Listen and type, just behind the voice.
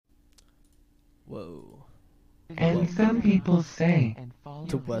Whoa. And some people say,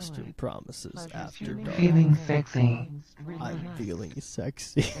 To Western Promises After Dark. feeling sexy. I'm feeling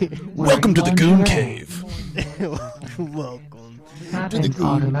sexy. Welcome to the Goon Cave. Welcome. Happens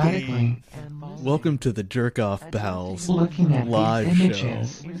automatically. Welcome to the Jerk Off Pals Looking at live these show.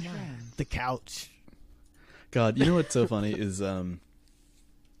 images. The couch. God, you know what's so funny is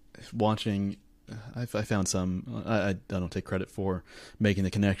watching. I found some. I don't take credit for making the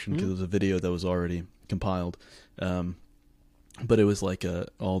connection because it was a video that was already compiled, but it was like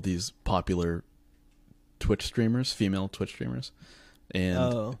all these popular Twitch streamers, female Twitch streamers,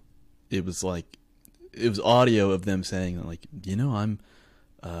 and it was audio of them saying like, you know,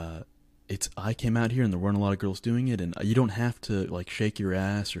 I came out here and there weren't a lot of girls doing it, and you don't have to like shake your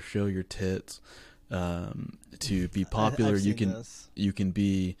ass or show your tits to be popular. You can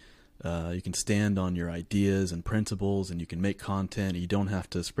be. You can stand on your ideas and principles, and you can make content. You don't have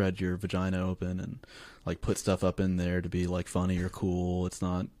to spread your vagina open and like put stuff up in there to be like funny or cool. It's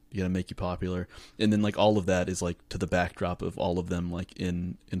not gonna make you popular. And then like all of that is like to the backdrop of all of them like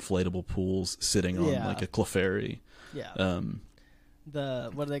in inflatable pools sitting on like a Clefairy. Yeah.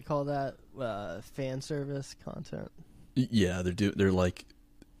 What do they call that? Fan service content. Yeah, they've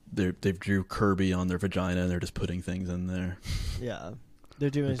drew Kirby on their vagina and they're just putting things in there. Yeah. They're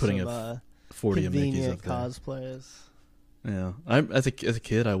doing putting some 40 convenient Mickeys up cosplays. there. Yeah, as a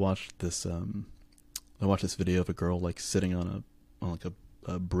kid, I watched this video of a girl like sitting on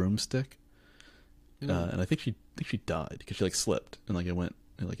a broomstick, and I think she died because she like slipped and like it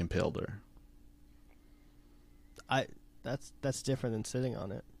like impaled her. That's different than sitting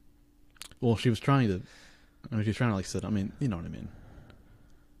on it. Well, she was trying to like sit. I mean, you know what I mean.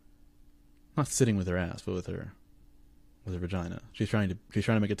 Not sitting with her ass, but with her vagina. She's trying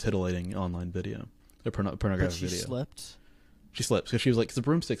to make a titillating online video, a pornographic video. She slipped. She slipped because she was like, because the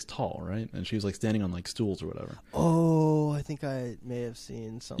broomstick's tall, right? And she was like standing on like stools or whatever. Oh, I think I may have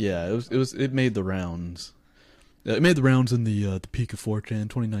seen something. Yeah, it made the rounds. It made the rounds in the peak of 4chan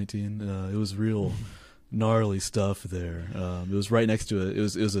 2019. It was real gnarly stuff there. It was right next to it. It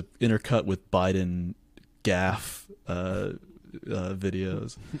was an intercut with Biden gaff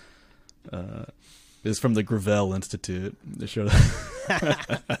videos. It was from the Gravel Institute. They showed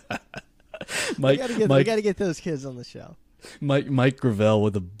we gotta get those kids on the show. Mike Gravel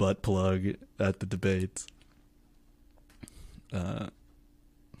with a butt plug at the debates. Yeah.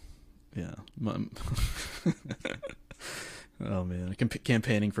 Oh man,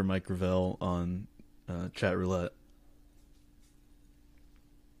 campaigning for Mike Gravel on Chat Roulette.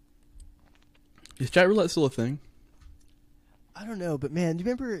 Is Chat Roulette still a thing? I don't know, but man,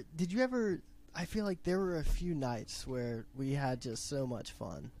 did you ever, I feel like there were a few nights where we had just so much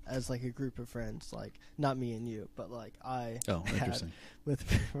fun as like a group of friends, like not me and you, but like interesting.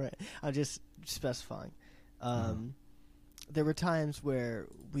 Right, I'm just specifying. There were times where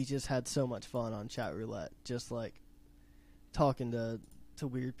we just had so much fun on Chat Roulette, just like talking to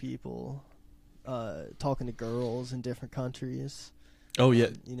weird people, talking to girls in different countries. Oh yeah,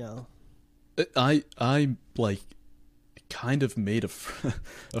 you know, I like kind of made a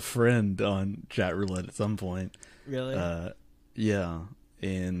friend on Chat Roulette at some point. Really? Yeah,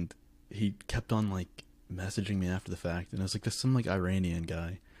 and he kept on like messaging me after the fact, and I was like, "There's some like Iranian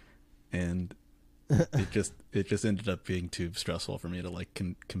guy," and it just ended up being too stressful for me to like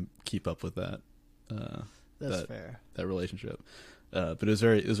keep up with that. That's fair. That relationship, but it was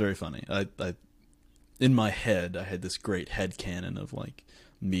very funny. I in my head I had this great headcanon of like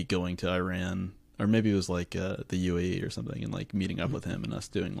me going to Iran. Or maybe it was like the UAE or something, and like meeting up with him and us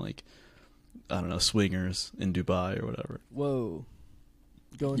doing like, I don't know, swingers in Dubai or whatever. Whoa,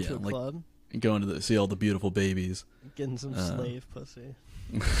 going to a club, going to see all the beautiful babies, getting some slave pussy,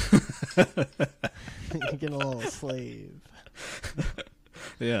 getting a little slave.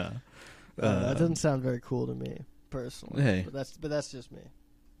 Yeah, that doesn't sound very cool to me personally. Hey, but that's just me.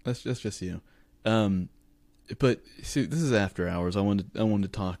 That's just you. But see, this is after hours. I wanted to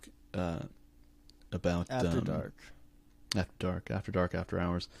talk. About After Dark, After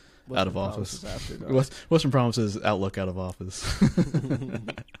Hours, Western Out of Office, After Dark. Western Promises, Outlook, Out of Office.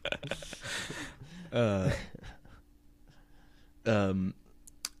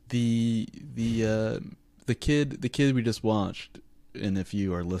 The kid we just watched, and if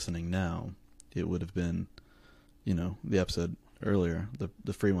you are listening now, it would have been, you know, the episode earlier,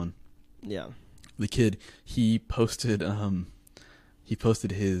 the free one. Yeah. The kid, he posted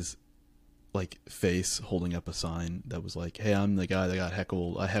his like face holding up a sign that was like, "Hey, I'm the guy that got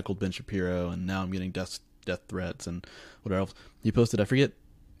heckled. I heckled Ben Shapiro, and now I'm getting death threats and whatever else." He posted, I forget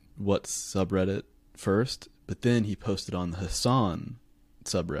what subreddit first, but then he posted on the Hassan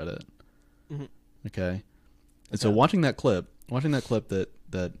subreddit, Okay, and so watching that clip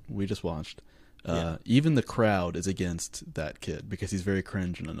that we just watched, even the crowd is against that kid because he's very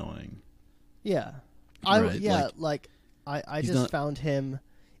cringe and annoying. Yeah, Right, I he's just not- found him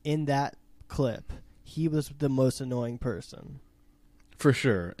in that clip. He was the most annoying person. For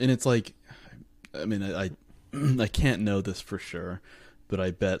sure. And it's like, I mean, I can't know this for sure, but I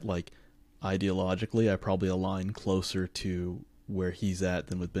bet like ideologically I probably align closer to where he's at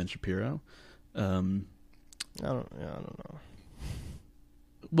than with Ben Shapiro. I don't know.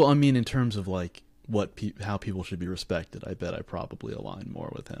 Well, I mean, in terms of like how people should be respected, I bet I probably align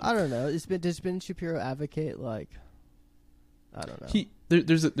more with him. I don't know. Does Ben Shapiro advocate like? I don't know.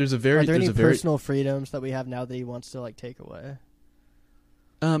 There's a Are very there any there's a very personal freedoms that we have now that he wants to like take away?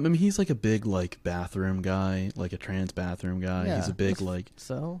 I mean, he's like a big like bathroom guy, like a trans bathroom guy. Yeah, He's a big that's- like.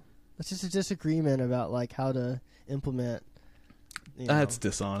 So that's just a disagreement about like how to implement. You know. That's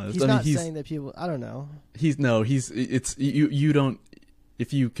dishonest. He's I mean, not saying that people. I don't know. It's you don't.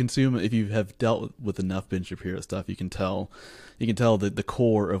 If you have dealt with enough Ben Shapiro stuff, you can tell that the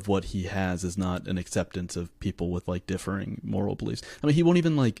core of what he has is not an acceptance of people with like differing moral beliefs. I mean, he won't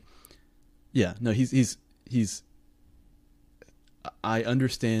even like, yeah, no, he's I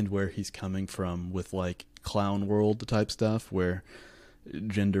understand where he's coming from with like clown world type stuff where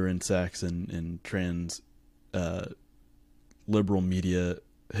gender and sex and trans, liberal media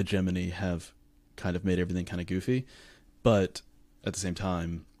hegemony have kind of made everything kind of goofy, but at the same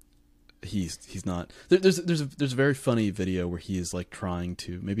time, he's not. There's a very funny video where he is like trying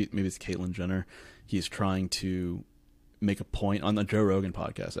to maybe it's Caitlyn Jenner. He's trying to make a point on the Joe Rogan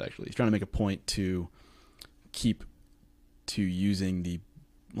podcast. Actually, he's trying to make a point to keep to using the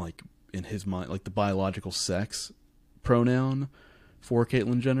like in his mind like the biological sex pronoun for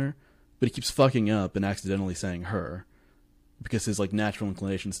Caitlyn Jenner, but he keeps fucking up and accidentally saying her. Because his like natural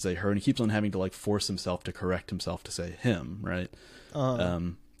inclination is to say her, and he keeps on having to like force himself to correct himself to say him, right?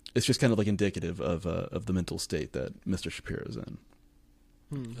 It's just kind of like indicative of the mental state that Mr. Shapiro's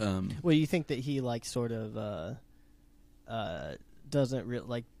in. Well, you think that he like sort of doesn't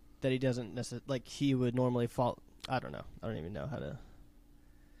like that he doesn't necessarily like he would normally fall. I don't know. I don't even know how to.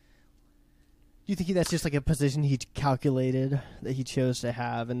 Do you think that's just like a position he calculated that he chose to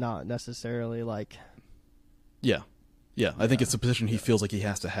have and not necessarily like? Yeah, I think it's a position he feels like he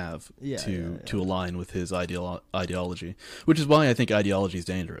has to have to to align with his ideology, which is why I think ideology is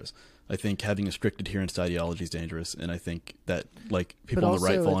dangerous. I think having a strict adherence to ideology is dangerous, and I think that like people on the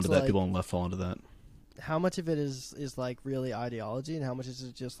right fall into that, people on the left fall into that. How much of it is like really ideology, and how much is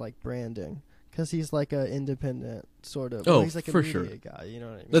it just like branding? Because he's like an independent sort of. He's like a for media sure. guy. You know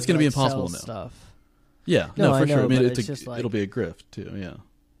what I mean? That's going to be like impossible sells now. Stuff. Yeah, No, for I know, sure. I mean, it's just like, it'll be a grift too. Yeah.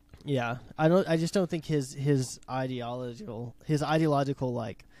 Yeah, I just don't think his ideological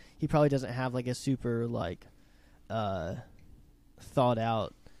like he probably doesn't have like a super like thought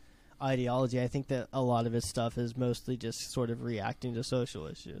out ideology. I think that a lot of his stuff is mostly just sort of reacting to social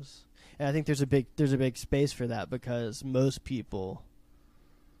issues, and I think there's a big space for that because most people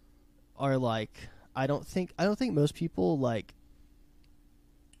are like I don't think most people like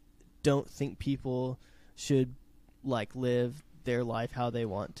don't think people should like live their life how they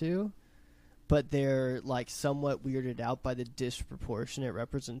want to, but they're like somewhat weirded out by the disproportionate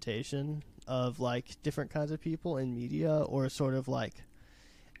representation of like different kinds of people in media, or sort of like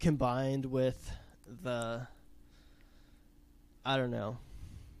combined with the I don't know.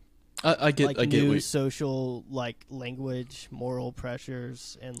 I get new what social like language, moral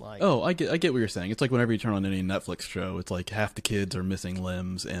pressures, and like I get what you're saying. It's like whenever you turn on any Netflix show, it's like half the kids are missing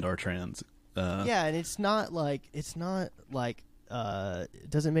limbs and are trans. Yeah, and it's not like it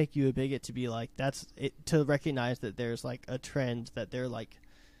doesn't make you a bigot to be like that's it, to recognize that there's like a trend that they're like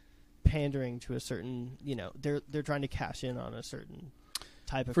pandering to a certain, you know, they're trying to cash in on a certain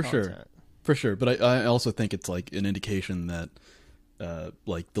type of content. For sure. But I also think it's like an indication that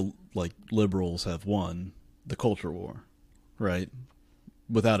like liberals have won the culture war, right?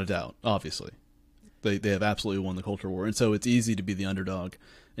 Without a doubt, obviously. They have absolutely won the culture war, and so it's easy to be the underdog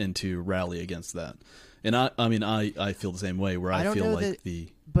and to rally against that. And I mean I feel the same way where I feel like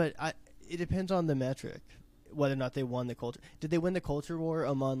it depends on the metric whether or not they won the culture. Did they win the culture war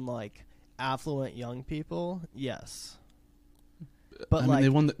among like affluent young people? Yes. But I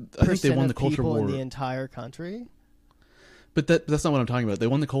mean, I think they won the culture war in the entire country. But that's not what I'm talking about. They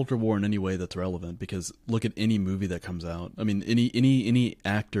won the culture war in any way that's relevant, because look at any movie that comes out. I mean, any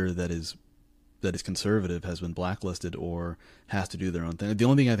actor that is conservative has been blacklisted or has to do their own thing.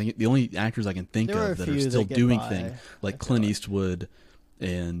 The only actors I can think of that are still doing things like Clint Eastwood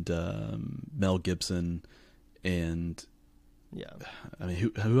and Mel Gibson and Yeah. I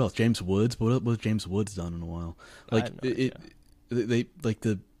mean, who else? James Woods. What has James Woods done in a while? Like I have no idea. they like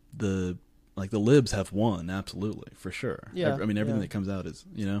the libs have won, absolutely, for sure. Yeah, I mean, everything yeah. that comes out is,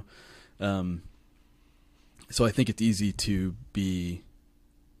 so I think it's easy to be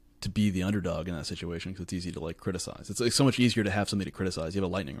the underdog in that situation because it's easy to like criticize. It's like so much easier to have something to criticize. You have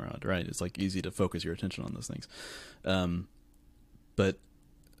a lightning rod, right? It's like easy to focus your attention on those things. But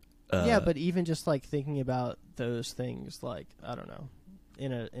but even just like thinking about those things, like I don't know,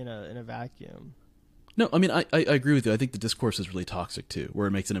 in a vacuum. No, I mean I agree with you. I think the discourse is really toxic too, where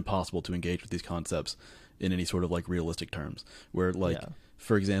it makes it impossible to engage with these concepts in any sort of like realistic terms. Where like,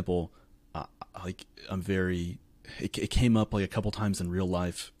 for example, like I'm very. It came up like a couple times in real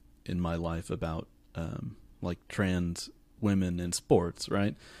life in my life about like trans women in sports,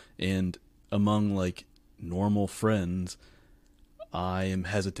 right? And among like normal friends, I am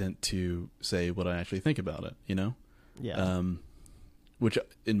hesitant to say what I actually think about it, you know? Yeah. Which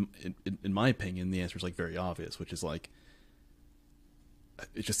in my opinion, the answer is like very obvious, which is like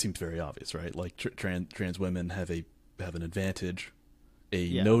it just seems very obvious, right? Like trans women have an advantage,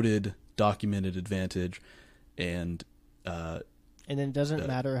 a noted, documented advantage, and then it doesn't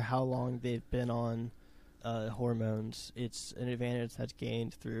matter how long they've been on hormones. It's an advantage that's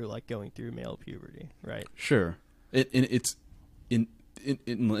gained through like going through male puberty, right? Sure. It's in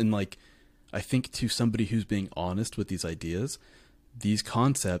like, I think to somebody who's being honest with these ideas, these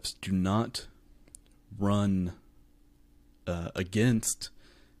concepts do not run against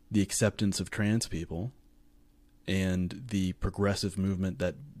the acceptance of trans people and the progressive movement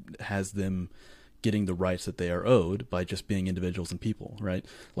that has them getting the rights that they are owed by just being individuals and people, right?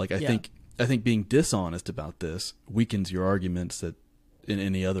 Like I think being dishonest about this weakens your arguments that in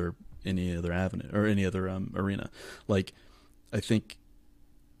any other avenue or any other arena. Like I think,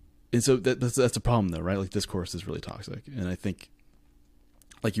 and so that's a problem though, right? Like discourse is really toxic, and I think,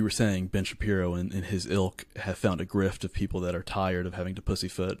 like you were saying, Ben Shapiro and his ilk have found a grift of people that are tired of having to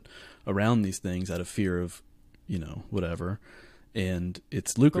pussyfoot around these things out of fear of, whatever. And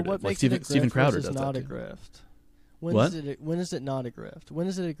it's lucrative. But what like makes Steven Crowder does does not that a too. grift? What? When is it not a grift? When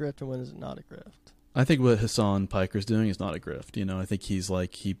is it a grift and when is it not a grift? I think what Hassan Piker's doing is not a grift. I think he's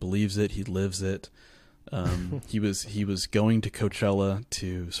like, he believes it, he lives it. He was going to Coachella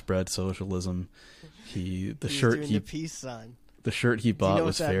to spread socialism. The shirt doing the peace sign. The shirt he bought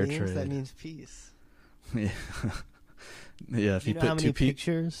was fair means? trade. That means peace. Yeah. Yeah. If you know how put many two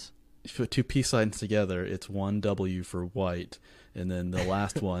pictures? If you put two peace signs together, it's one W for white, and then the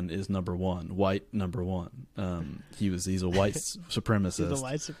last one is number one, white number one. He's a white supremacist. He's a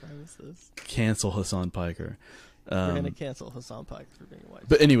white supremacist. Cancel Hassan Piker. We're gonna cancel Hassan Piker for being white.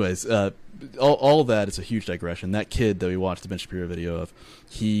 But anyways, all that is a huge digression. That kid that we watched the Ben Shapiro video of,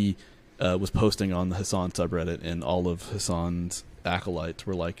 he was posting on the Hassan subreddit, and all of Hassan's acolytes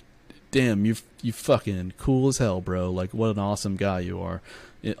were like, "Damn, you fucking cool as hell, bro! Like, what an awesome guy you are!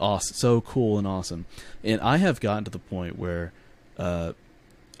 Awesome, so cool and awesome." And I have gotten to the point where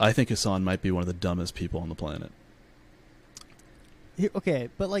I think Hassan might be one of the dumbest people on the planet. Okay,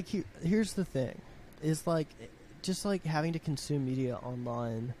 but like, here's the thing: is like, just like having to consume media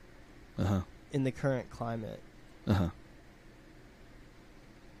online in the current climate.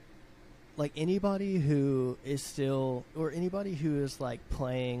 Like anybody who is still, or anybody who is like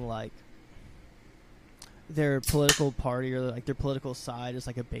playing like their political party or like their political side is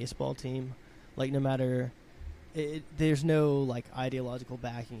like a baseball team, like no matter, there's no like ideological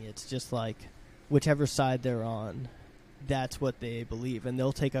backing. It's just like whichever side they're on, that's what they believe, and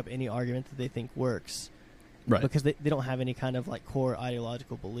they'll take up any argument that they think works, right? Because they don't have any kind of like core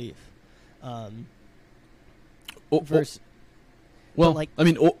ideological belief. Well, like, I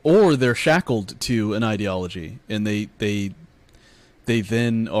mean, or they're shackled to an ideology, and they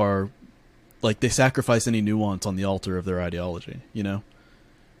then are like, they sacrifice any nuance on the altar of their ideology,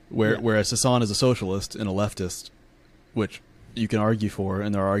 Whereas Hassan is a socialist and a leftist, which you can argue for,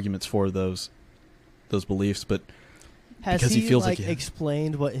 and there are arguments for those beliefs, but because he feels like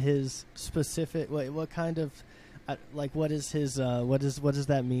explained what his specific what kind of like what is his what does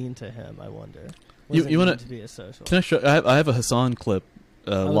that mean to him? I wonder. You want to be a socialist? Can I show? I have a Hassan clip,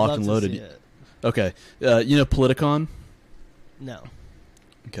 locked and loaded. See it. Okay, Politicon? No.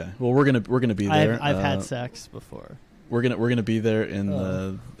 Okay, well we're gonna be there. I've had sex before. We're gonna be there in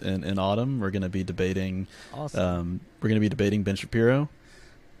autumn. We're gonna be debating. Awesome. We're gonna be debating Ben Shapiro,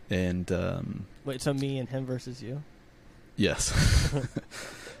 and wait, so me and him versus you? Yes.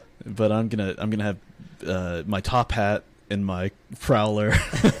 But I'm gonna have my top hat and my prowler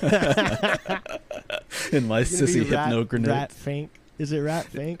and my sissy hypno grenade. Rat Fink? Is it Rat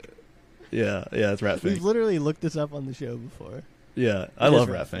Fink? Yeah, it's Rat We've Fink. literally looked this up on the show before. Yeah, I It is love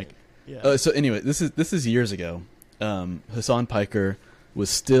Rat Fink. Yeah. So anyway, this is years ago. Hassan Piker was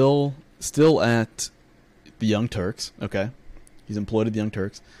still at the Young Turks. Okay, he's employed at the Young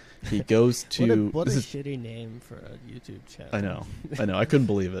Turks. He goes to what a shitty name for a YouTube channel. I know. I couldn't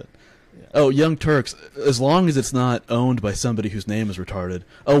believe it. Yeah. Oh, Young Turks. As long as it's not owned by somebody whose name is retarded.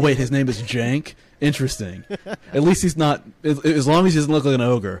 Oh wait, his name is Jank. Interesting. At least he's not. As long as he doesn't look like an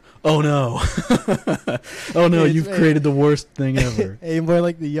ogre. Oh no. Oh no, you've created the worst thing ever. Hey, more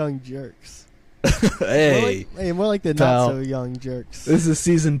like the Young Jerks. Hey, more like the pal. not so young jerks. This is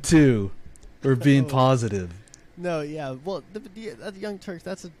season 2. We're being positive. No, yeah. Well, the Young Turks.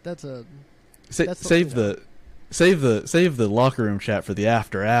 That's a. Save the locker room chat for the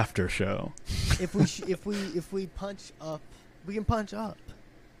after show. If we punch up, we can punch up.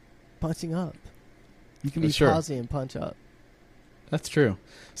 Punching up. You can be Sure. pausing and punch up. That's true.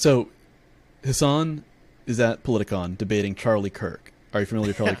 So, Hassan is at Politicon debating Charlie Kirk. Are you familiar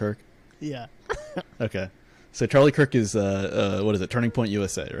with Charlie Kirk? Yeah. Okay. So Charlie Kirk is what is it? Turning Point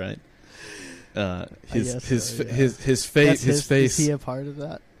USA, right? His face. Is he a part of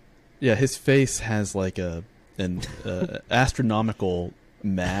that? Yeah, his face has like an astronomical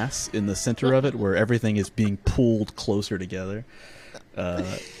mass in the center of it, where everything is being pulled closer together.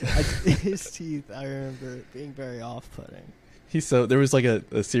 His teeth, I remember being very off-putting. There was like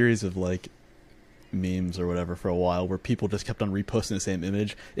a series of like memes or whatever for a while where people just kept on reposting the same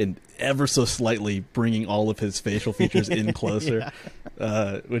image and ever so slightly bringing all of his facial features in closer,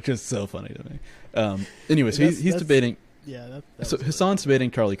 which is so funny to me. Anyway, so he's debating. Yeah, so Hassan's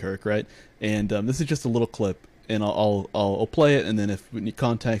debating Charlie Kirk, right? And this is just a little clip, and I'll play it, and then if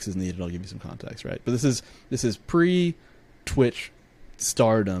context is needed, I'll give you some context, right? But this is pre-Twitch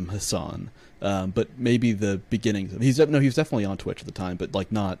stardom Hassan, but maybe the beginnings of. He was definitely on Twitch at the time, but like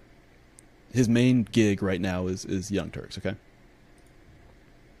not. His main gig right now is Young Turks, okay?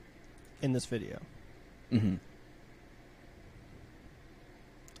 In this video. Mm-hmm.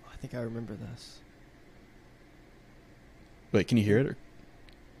 I think I remember this. Wait, can you hear it? Or?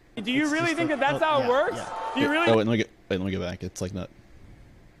 Do you really think that's how it works? Yeah. Do you really? Oh, wait, let me get back. It's like not.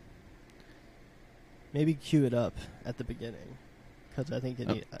 Maybe cue it up at the beginning, because I think it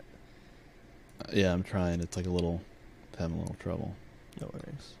need. Yeah, I'm trying. It's like having a little trouble. No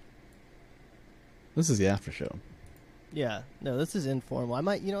worries. This is the after show. Yeah, no, this is informal. I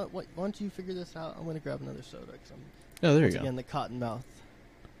might, you know what? Why don't you figure this out? I'm gonna grab another soda because I'm. Oh, there you go. Again, the cotton mouth.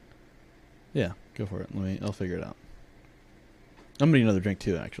 Yeah, go for it. I'll figure it out. I'm gonna need another drink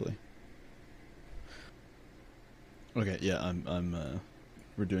too, actually. Okay, yeah,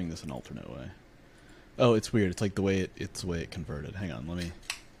 we're doing this an alternate way. Oh, it's weird. It's like the way it converted. Hang on, let me.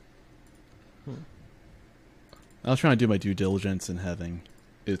 I was trying to do my due diligence in having.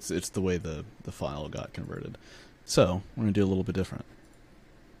 It's the way the file got converted. So we're gonna do a little bit different.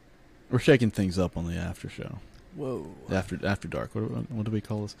 We're shaking things up on the after show. Whoa. After dark. What do we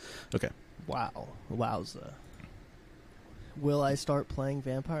call this? Okay. Wow. Wowza. Will I start playing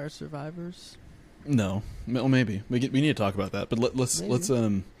Vampire Survivors? No. Well, maybe we need to talk about that. But let's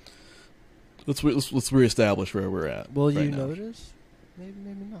reestablish where we're at. Will right you now. notice? Maybe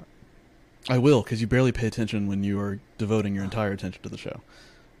not. I will, because you barely pay attention when you are devoting your entire attention to the show.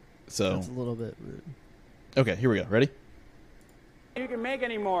 So that's a little bit rude. Okay, here we go. Ready? You can make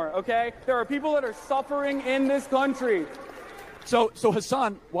anymore, okay? There are people that are suffering in this country. So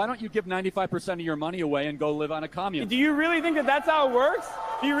Hassan, why don't you give 95% of your money away and go live on a commune? Do you really think that's how it works?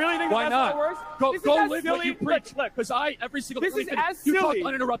 Do you really think why that's not? how it works? Go live what you preach. Because every single this is as you silly. talk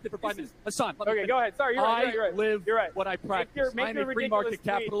uninterrupted for 5 minutes. Hassan, let me okay, finish. go ahead. Sorry, you're right. I live you're right. what I practice. Make I'm your a free ridiculous market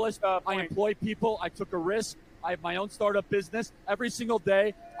capitalist. point. I employ people. I took a risk. I have my own startup business. Every single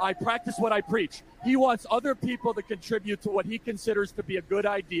day, I practice what I preach. He wants other people to contribute to what he considers to be a good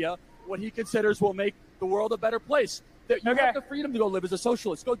idea, what he considers will make the world a better place. You have the freedom to go live as a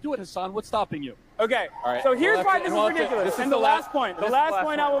socialist. Go do it, Hassan. What's stopping you? Okay, right. So here's why this is ridiculous. And the last point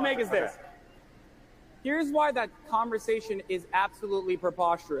I will make is this. Here's why that conversation is absolutely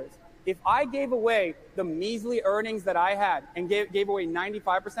preposterous. If I gave away the measly earnings that I had and gave away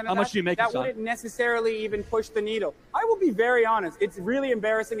 95% of that, how much do you make, that Hassan? wouldn't necessarily even push the needle. I will be very honest. It's really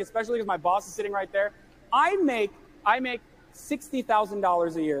embarrassing, especially because my boss is sitting right there. I make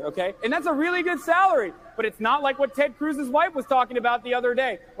 $60,000 a year, okay? And that's a really good salary, but it's not like what Ted Cruz's wife was talking about the other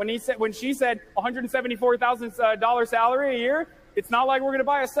day when she said $174,000 salary a year. It's not like we're going to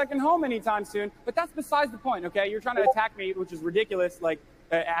buy a second home anytime soon, but that's besides the point, okay? You're trying to attack me, which is ridiculous. Like,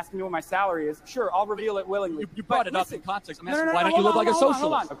 asking me what my salary is, sure, I'll reveal it willingly. You brought it up listen, in context. I'm no, asking, no, no, why no, don't you live like a hold on,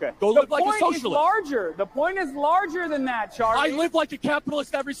 socialist? Okay. Go live like a The point socialist. is larger. The point is larger than that, Charlie. I live like a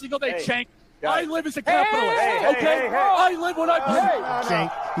capitalist every single day, Hey, Cenk. guys. I live as a capitalist. hey, okay? hey, hey. I live when I pay.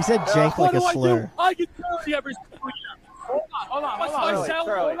 Jank. He said jank What like a do slur. I do? I get salary every single year. Hold on. What's my Charlie,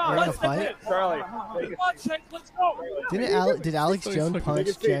 salary? Charlie. Hold on. You're in a Let's fight? do it. Charlie. Come on, Cenk, let's go. Did Alex Jones punch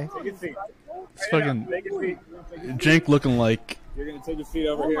Jank? Take a seat. It's fucking Take a seat. Jank looking like You're going to take a seat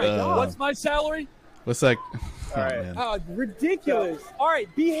over Oh here. my God. What's my salary? what's that? All right. man. Oh, ridiculous. All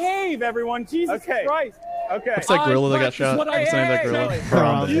right, behave, everyone. Jesus Christ. Okay. What's that gorilla that got practice shot? what I- What's the name of that Hey, gorilla? hey,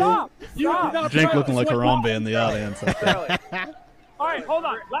 Harambe. Stop. Jank looking like Harambe in the audience. Charlie. All right, hold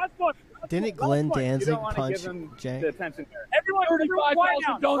on. Last one. Didn't Glenn You Danzig don't want to punch give him the Jank? attention there. Everyone, quiet 35,000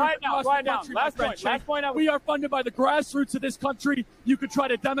 down. donors Quiet down. across Quiet the down. country, Last my point. friend Last point. We are funded by the grassroots of this country. You can try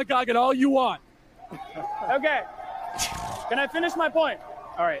to demagogue it all you want. Okay. Can I finish my point?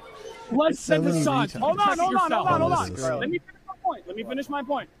 All right. Let's So send the many sun. retards. Hold on. Oh, this is Let me finish my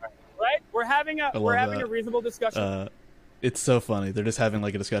point. Right? We're having love a that. reasonable discussion. It's so funny. They're just having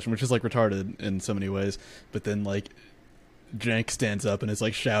like a discussion, which is like retarded in so many ways. But then like Jank stands up and is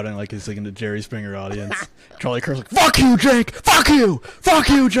like shouting like he's like in the Jerry Springer audience. Charlie Kirk's like, "Fuck you, Jank! Fuck you! Fuck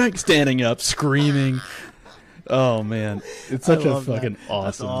you, Jank!" Standing up, screaming. Oh man, it's such I a love that. fucking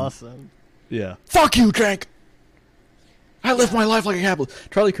awesome. That's awesome. Yeah. Fuck you, Jank! I live my life like a capitalist.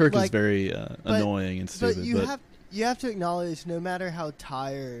 Charlie Kirk is Like, very annoying and stupid. But you have to acknowledge, no matter how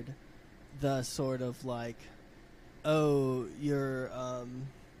tired the sort of like, oh, you're a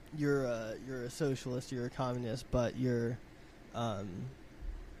socialist, you're a communist, but you're, I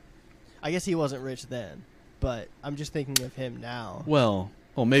guess he wasn't rich then, but I'm just thinking of him now. well,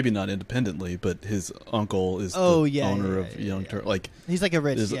 maybe not independently, but his uncle is Oh, the yeah, owner yeah, of yeah, Young yeah. Turk. Like He's like a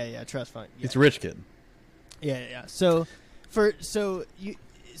rich, Is- trust fund. Yeah. he's a rich kid. Yeah. So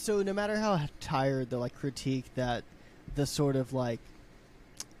no matter how tired the like critique that the sort of like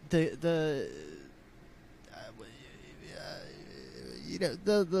the you know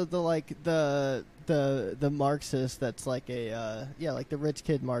the like the Marxist that's like a like the rich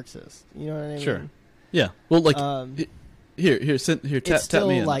kid Marxist. You know what I mean? Sure. Yeah. Well, like here, tap it's still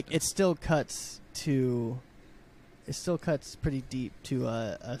me in. like it still cuts pretty deep to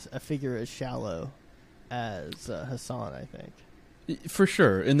a figure as shallow as Hassan, I think. For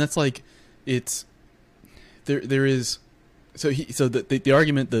sure, and that's like it's there is so the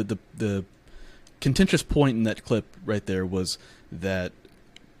argument the contentious point in that clip right there was that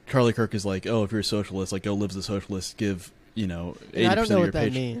Charlie Kirk is like, oh, if you're a socialist, like go live as a socialist, give 80% I don't know of your what that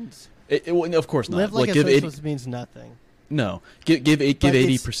paycheck. means. Well, of course not. Live like a give socialist means nothing. No, give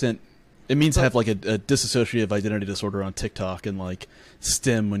 80%. It means but- have like a dissociative identity disorder on TikTok and like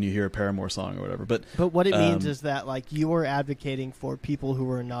stim when you hear a Paramore song or whatever. But what it means is that like you are advocating for people who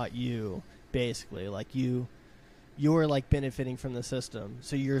are not you, basically. Like you're like benefiting from the system,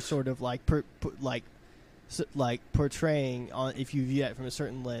 so you're sort of like portraying on, if you view it from a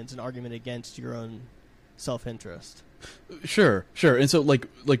certain lens, an argument against your own self-interest. Sure, and so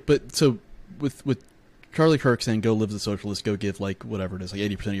but so with Charlie Kirk saying go live as a socialist, go give like whatever it is, like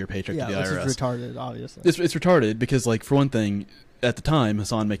 80% of your paycheck to the which IRS. is retarded, obviously. It's retarded because, like, for one thing, at the time,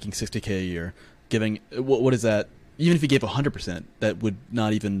 Hassan making $60K a year, giving what is that? Even if he gave 100%, that would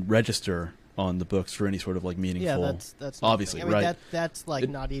not even register on the books for any sort of like meaningful. Yeah, that's obviously nothing. I mean, right. That's like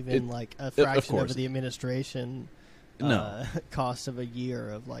not even like a of fraction course. of the administration No. cost of a year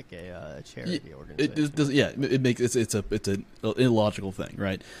of like a charity It organization. does, yeah. It makes it's an illogical thing,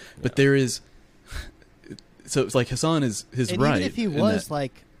 right? But there is. So it's like Hassan is his and right. even if he in was that-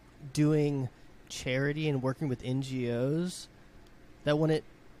 like doing working with NGOs, that wouldn't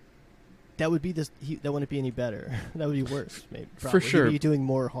be any better. That would be worse, maybe. Probably. sure. He'd be doing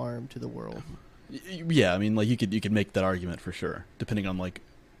more harm to the world. Yeah, I mean, like you could make that argument for sure, depending on like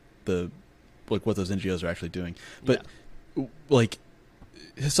what those NGOs are actually doing. But like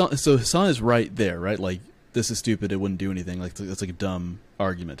Hassan is right there, right? Like this is stupid. It wouldn't do anything. Like that's like a dumb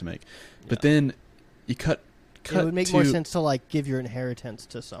argument to make. But then you cut. It would make more sense to like give your inheritance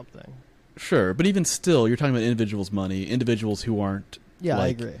to something. Sure, but even still, you're talking about individuals' money, individuals who aren't. Yeah,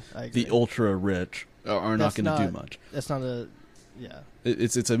 like, I agree. The ultra rich are not going to do much. That's not a. Yeah.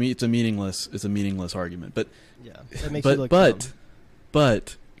 It's a meaningless argument. But yeah, it makes you look but dumb.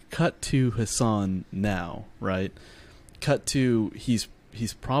 but cut to Hassan now, right? Cut to he's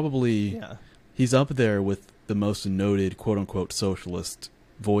probably he's up there with the most noted quote unquote socialist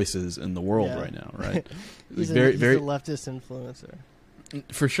voices in the world right now, right? he's very a leftist influencer.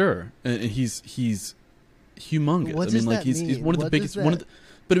 For sure, and he's humongous. What I does mean, like that he's mean? one of the What biggest. does that-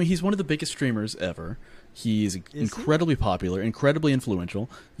 But I mean, he's one of the biggest streamers ever. He is incredibly popular, incredibly influential.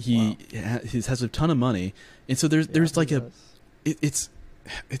 He has a ton of money, and so there's like it's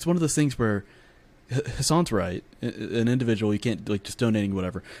one of those things where Hassan's right. An individual, you can't like just donating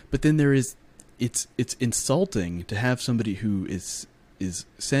whatever. But then it's insulting to have somebody who is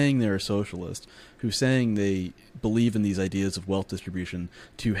saying they're a socialist, who's saying they believe in these ideas of wealth distribution,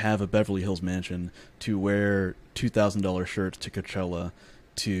 to have a Beverly Hills mansion, to wear $2,000 shirts to Coachella,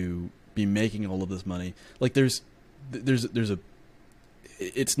 to be making all of this money. Like there's a,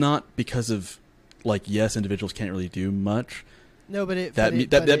 it's not because of like, yes, individuals can't really do much. No, but that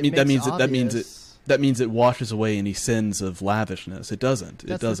means it washes away any sins of lavishness. It doesn't.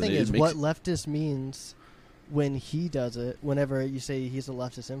 That's it doesn't. The thing is, what leftist means when he does it. Whenever you say he's a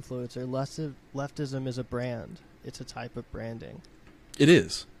leftist influencer, leftism is a brand. It's a type of branding. It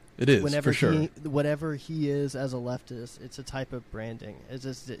is. It is, whenever for sure. Whatever he is as a leftist, it's a type of branding. It's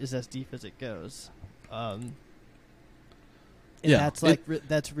as deep as it goes. And that's like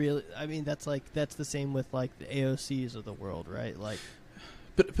that's really. I mean, that's the same with like the AOCs of the world, right? Like,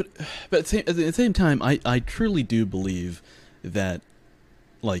 but at the same time, I truly do believe that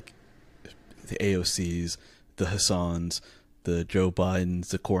like the AOCs, the Hassans, the Joe Bidens,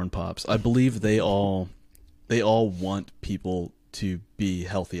 the Corn Pops, I believe they all want people to be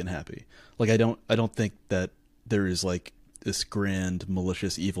healthy and happy. Like I don't think that there is like this grand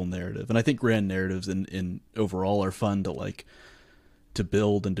malicious evil narrative. And I think grand narratives in overall are fun to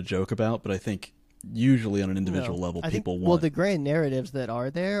build and to joke about, but I think usually on an individual level people want. Well, the grand narratives that are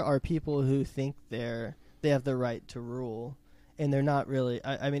there are people who think they have the right to rule, and they're not really.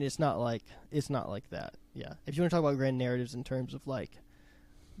 I mean, it's not like that. Yeah, if you want to talk about grand narratives in terms of like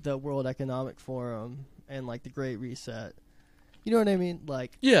the World Economic Forum and like the Great Reset, you know what I mean?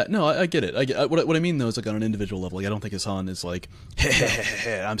 Like, yeah, no, I get it. What I mean though is like on an individual level. Like, I don't think Hassan is like,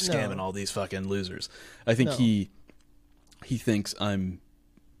 I'm scamming all these fucking losers. I think he thinks I'm.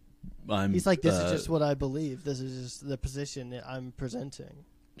 He's like, this is just what I believe. This is just the position that I'm presenting.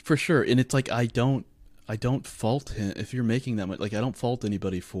 For sure, and it's like I don't fault him if you're making that much. Like, I don't fault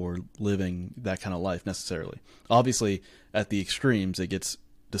anybody for living that kind of life necessarily. Obviously, at the extremes, it gets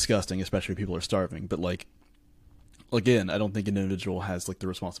disgusting, especially if people are starving. But like, again, I don't think an individual has like the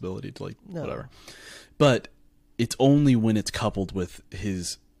responsibility to whatever. But it's only when it's coupled with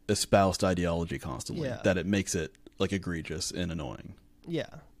his espoused ideology constantly that it makes it like egregious and annoying. Yeah,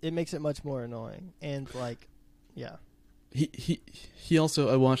 it makes it much more annoying, and like, yeah. He also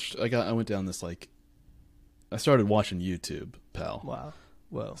I went down this like. I started watching YouTube, pal. Wow.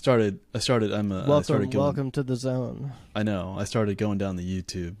 Well. Welcome to the zone. I know. I started going down the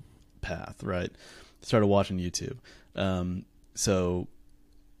YouTube path, right? Started watching YouTube. So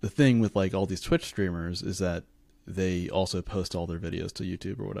the thing with like all these Twitch streamers is that they also post all their videos to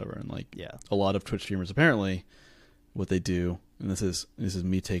YouTube or whatever, and like a lot of Twitch streamers apparently what they do, and this is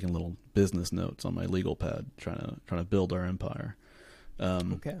me taking little business notes on my legal pad trying to build our empire.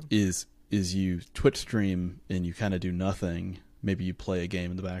 Is you Twitch stream and you kind of do nothing. Maybe you play a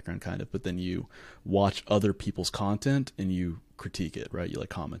game in the background kind of, but then you watch other people's content and you critique it, right? You like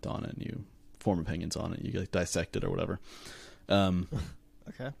comment on it and you form opinions on it. You like dissect it or whatever.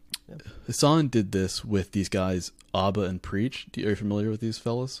 Okay. Yep. Hassan did this with these guys, Abba and Preach. Are you familiar with these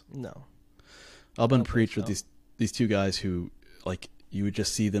fellas? No. Abba and Preach are these two guys who like you would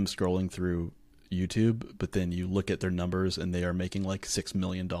just see them scrolling through YouTube, but then you look at their numbers and they are making like $6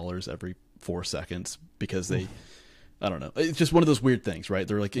 million every 4 seconds because they, I don't know. It's just one of those weird things, right?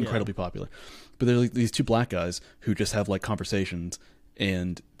 They're like incredibly popular, but they're like these two black guys who just have like conversations,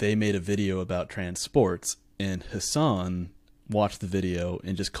 and they made a video about trans sports, and Hassan watched the video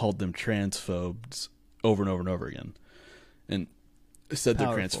and just called them transphobes over and over and over again, and said they're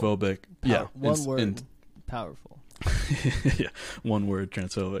transphobic. One word. Powerful. Yeah, one word,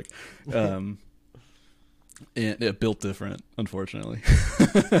 transphobic. And built different, unfortunately.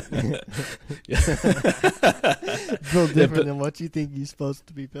 Built different than what you think he's supposed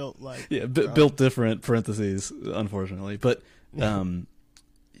to be built like. Yeah, built different, parentheses, unfortunately. But Hassan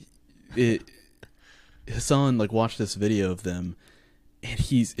like watched this video of them, and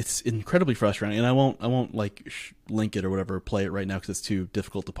it's incredibly frustrating. And I won't like link it or whatever, play it right now because it's too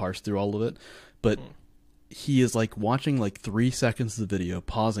difficult to parse through all of it. But he is like watching like 3 seconds of the video,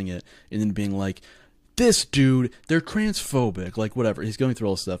 pausing it, and then being like, this dude, they're transphobic, like whatever. He's going through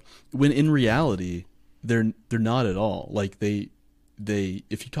all this stuff. When in reality, they're not at all. Like they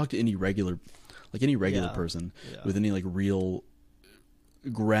if you talk to any regular person with any like real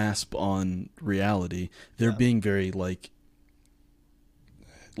grasp on reality, they're being very like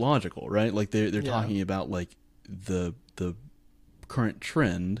logical, right? Like they're talking about like the current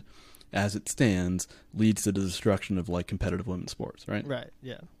trend as it stands, leads to the destruction of like competitive women's sports, right? Right.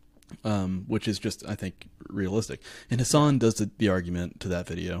 Yeah. Which is just, I think, realistic. And Hassan does the argument to that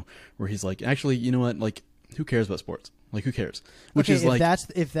video where he's like, actually, you know what? Like, who cares about sports? Like, who cares? Which okay, is like,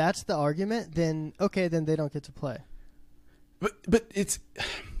 if that's the argument, then okay, then they don't get to play. But it's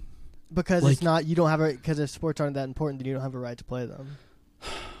because like, it's not, you don't have a, because if sports aren't that important, then you don't have a right to play them.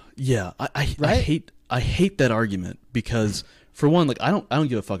 Yeah, I Right? I hate that argument because for one, like I don't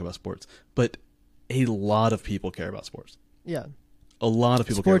give a fuck about sports, but a lot of people care about sports. Yeah. A lot of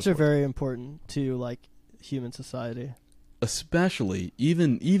people Sports care are about sports. very important to like human society. Especially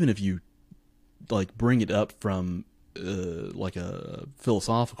even if you like bring it up from like a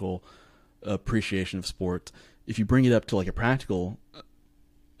philosophical appreciation of sports. If you bring it up to like a practical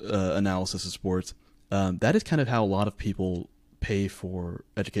analysis of sports, that is kind of how a lot of people pay for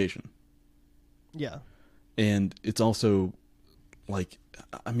education. Yeah. And it's also like,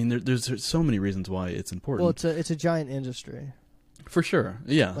 I mean, there's so many reasons why it's important. Well, it's a giant industry. For sure,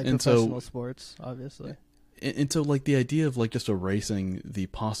 yeah. Like and professional so sports, obviously. and so like the idea of like just erasing the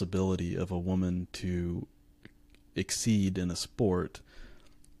possibility of a woman to exceed in a sport,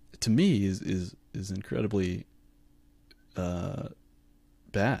 to me is incredibly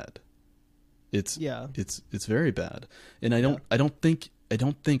bad. It's very bad, and I don't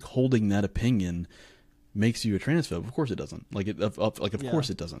think holding that opinion makes you a transphobe. Of course it doesn't. Like of course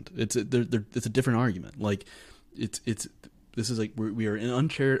it doesn't. It's a different argument. Like it's this is like we are in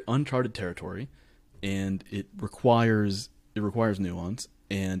uncharted territory, and it requires nuance,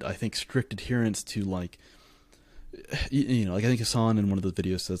 and I think strict adherence to like, you know, like I think Hassan in one of the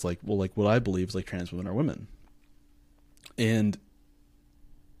videos says like, well, like what I believe is like trans women are women, and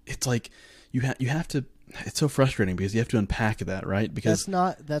it's like you have to. It's so frustrating because you have to unpack that, right? Because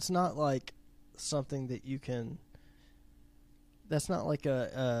that's not like something that you can. That's not like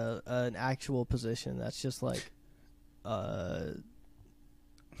an actual position. That's just like, I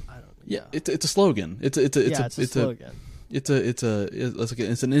don't. Yeah, it's a slogan. It's a slogan. It's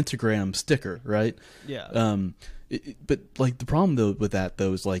an Instagram sticker, right? Yeah. But like the problem though with that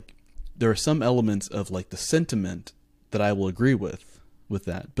though is like there are some elements of like the sentiment that I will agree with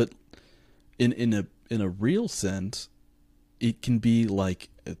that, but in a real sense, it can be like,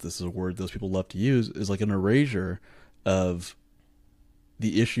 this is a word those people love to use, is like an erasure of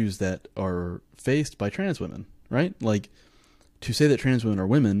the issues that are faced by trans women, right? Like to say that trans women are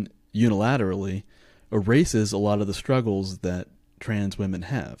women unilaterally erases a lot of the struggles that trans women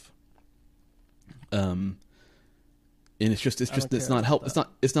have. And it's not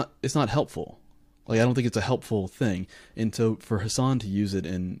helpful. Like I don't think it's a helpful thing. And so for Hassan to use it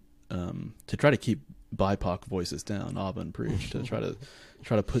in to try to keep BIPOC voices down, Abba and Preach, to try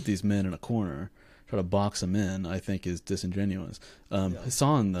to put these men in a corner, try to box them in, I think is disingenuous.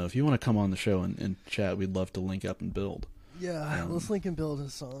 Hassan, though, if you want to come on the show and chat, we'd love to link up and build. Yeah, let's link and build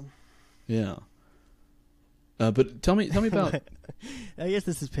Hassan. Yeah. But tell me about. I guess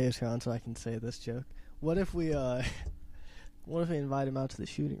this is Patreon, so I can say this joke. What if we invite him out to the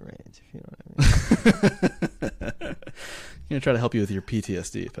shooting range? If you know what I mean. I'm gonna try to help you with your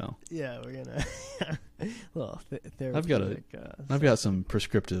PTSD, pal. Yeah, we're gonna. Well, I've got some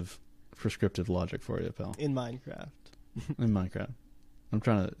prescriptive logic for you, pal. In Minecraft. In Minecraft, I'm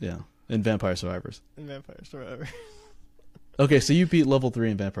trying to in Vampire Survivors. In Vampire Survivors. Okay, so you beat level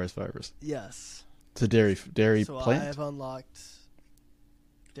 3 in Vampire Survivors. Yes. It's a dairy so plant? I have unlocked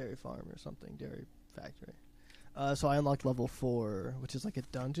dairy farm or something, dairy factory. So I unlocked level 4, which is like a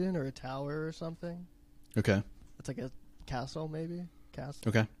dungeon or a tower or something. Okay. It's like a castle, maybe? Castle.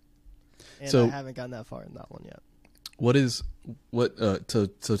 Okay. And so I haven't gotten that far in that one yet.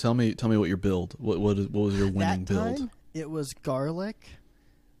 So tell me what your build. What was your winning build? Time, it was garlic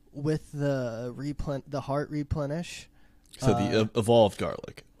with the heart replenish. So the evolved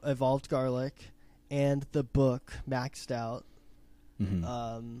garlic. Evolved garlic, and the book maxed out.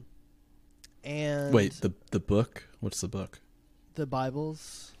 Mm-hmm. And wait, the book? What's the book? The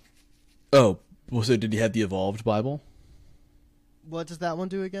Bibles. Oh, well, so did you have the evolved Bible? What does that one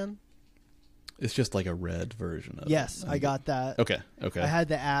do again? It's just like a red version of it. Yes, I got that. Okay. I had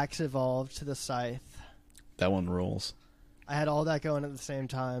the axe evolved to the scythe. That one rolls. I had all that going at the same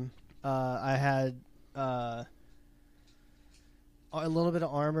time. I had a little bit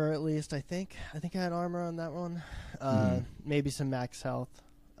of armor at least, I think. I think I had armor on that one. Maybe some max health.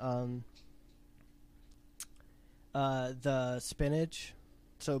 The spinach,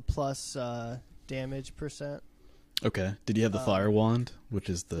 so plus damage %. Okay. Did you have the fire wand, which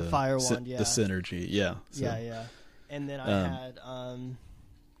is the fire wand? the synergy. Yeah. So. Yeah. And then I had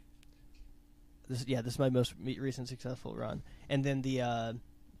this is my most recent successful run. And then the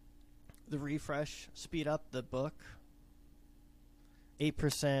the refresh speed up the book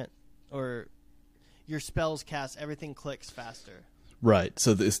 8%, or your spells cast, everything clicks faster. Right.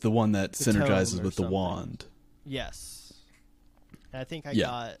 So it's the one that The tome synergizes or with the something. wand. Yes. And I think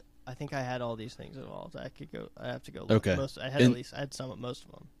I think I had all these things involved. I have to go look. Okay. I had I had some, most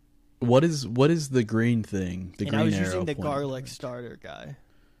of them. What is the green thing? The And green I was arrow using the pointing garlic towards? starter guy.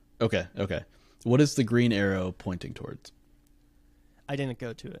 Okay. What is the green arrow pointing towards? I didn't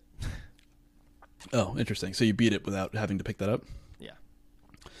go to it. Oh, interesting. So you beat it without having to pick that up? Yeah.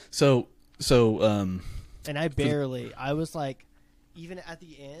 So And I was like, even at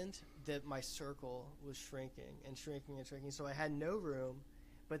the end, that my circle was shrinking and shrinking and shrinking. So I had no room,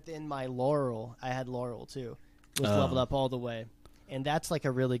 but then my Laurel, I had Laurel too, was leveled up all the way. And that's like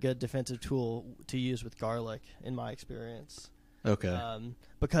a really good defensive tool to use with garlic, in my experience. okay.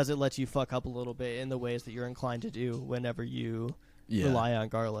 Because it lets you fuck up a little bit in the ways that you're inclined to do whenever you Yeah. rely on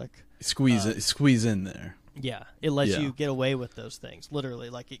garlic. Squeeze in there. Yeah, it lets Yeah. you get away with those things, literally.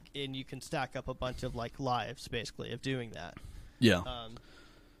 And you can stack up a bunch of like lives, basically, of doing that. Yeah.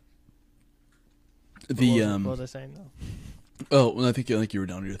 What was I saying though? Oh, well, I think you were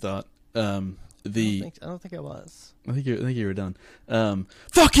done with your thought. I don't think I was. I think you were done.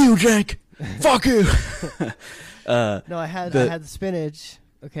 Fuck you, Jake. Fuck you. No, I had the spinach,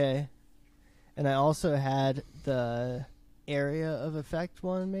 okay, and I also had the area of effect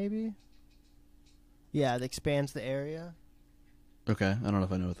one, maybe. Yeah, it expands the area. Okay, I don't know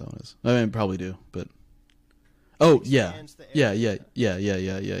if I know what that one is. I mean, probably do, but oh yeah, Expands the yeah. area. So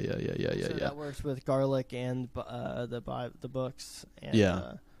Yeah. that works with garlic and the books. And,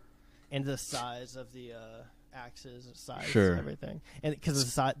 Yeah. And the size of the axes, Sure. and everything, and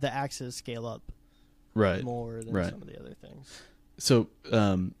because the axes scale up Right. more than Right. some of the other things. So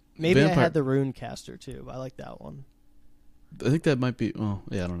Maybe I Vampire- had the rune caster too. I like that one. I think that might be. Oh,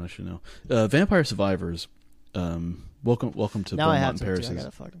 yeah. I don't actually know. Vampire Survivors. Welcome to Now I have Beaumont and to. I Paris's.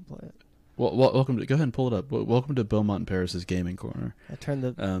 gotta fucking play it. Welcome to. Go ahead and pull it up. Welcome to Beaumont and Paris's gaming corner. I turned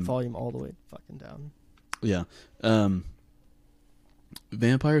the volume all the way fucking down. Yeah.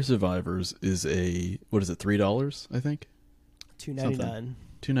 Vampire Survivors is what is it? $3, I think. $2.99.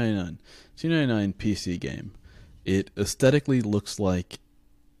 $2.99 PC game. It aesthetically looks like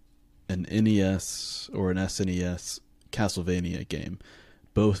an NES or an SNES Castlevania game,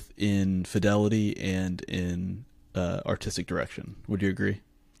 both in fidelity and in artistic direction. Would you agree?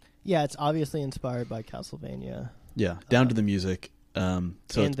 Yeah, it's obviously inspired by Castlevania. Yeah, down to the music. So and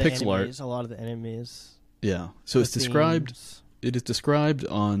it's the pixel enemies, art. a lot of the enemies. Yeah. So the it's described. themes. It is described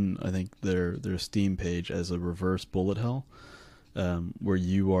on, I think, their Steam page as a reverse bullet hell, where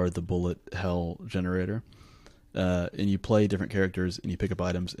you are the bullet hell generator, and you play different characters and you pick up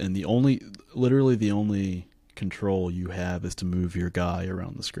items, and literally the only control you have is to move your guy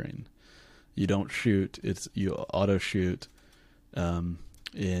around the screen. You don't shoot; you auto shoot, and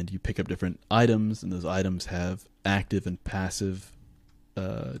you pick up different items, and those items have active and passive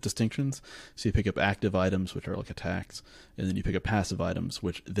distinctions. So you pick up active items, which are like attacks, and then you pick up passive items,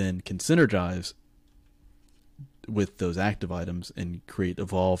 which then can synergize with those active items and create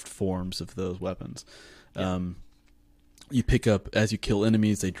evolved forms of those weapons. Yeah. You pick up, as you kill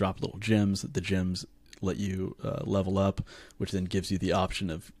enemies, they drop little gems. The gems let you level up, which then gives you the option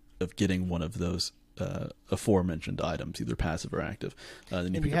of getting one of those aforementioned items, either passive or active. Then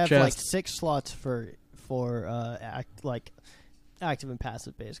And pick you up have chests. like 6 slots for active and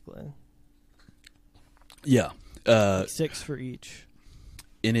passive, basically. Yeah. 6 for each.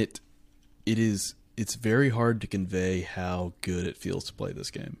 In it's very hard to convey how good it feels to play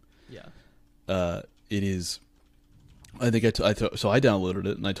this game. Yeah. It is. I think so I downloaded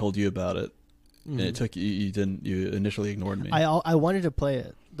it and I told you about it, and it took you initially ignored me. I wanted to play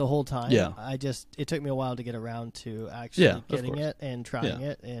it the whole time. Yeah. It took me a while to get around to actually Yeah, of getting course. it and trying Yeah.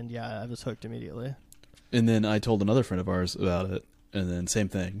 it, and I was hooked immediately. And then I told another friend of ours about it, and then same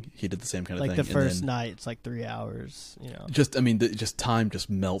thing. He did the same kind of Like thing. the first and then night, it's like 3 hours. just time just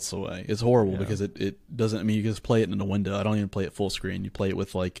melts away. It's horrible Yeah. because it doesn't. I mean, you just play it in a window. I don't even play it full screen. You play it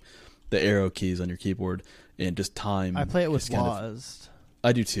with like the arrow keys on your keyboard, and just time. I play it with is kind of- WASD.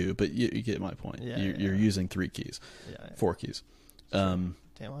 I do too, but you get my point. Yeah, You're using 3 keys, Yeah. 4 keys. Damn,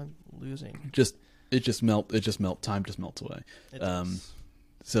 I'm losing. Time just melts away.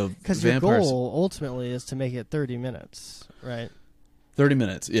 So Because your Vampires- goal ultimately is to make it 30 minutes, right? 30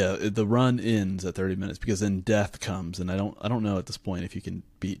 minutes. Yeah, the run ends at 30 minutes because then death comes, and I don't know at this point if you can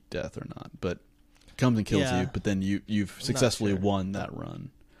beat death or not, but it comes and kills Yeah. you, but then you've successfully sure. won that run.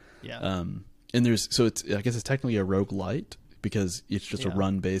 Yeah. And I guess it's technically a roguelite because it's just a Yeah.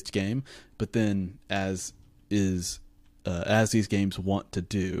 run-based game, but then as these games want to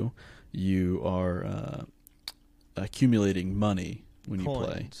do, you are accumulating money when you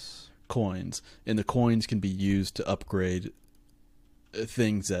play. Coins. And the coins can be used to upgrade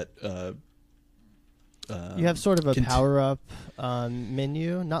things that... you have sort of a power-up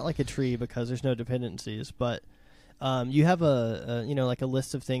menu, not like a tree because there's no dependencies, but you have a like a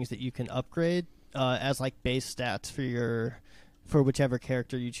list of things that you can upgrade as like base stats for whichever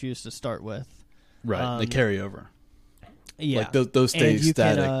character you choose to start with. Right, they carry over. Yeah, like those stay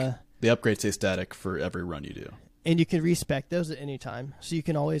static. The upgrades stay static for every run you do. And you can respec those at any time, so you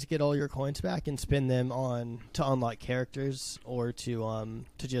can always get all your coins back and spend them to unlock characters, or to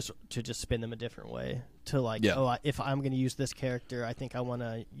just spend them a different way. To like, if I'm going to use this character, I think I want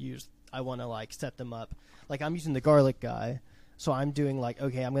to like set them up. Like I'm using the garlic guy, so I'm doing like,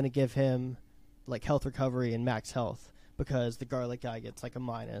 okay, I'm going to give him like health recovery and max health because the garlic guy gets like a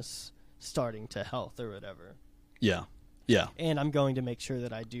minus starting to health or whatever. Yeah, yeah. And I'm going to make sure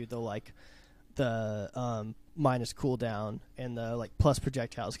that I do the minus cooldown and the like plus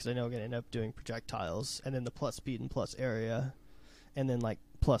projectiles because I know I'm going to end up doing projectiles, and then the plus speed and plus area, and then like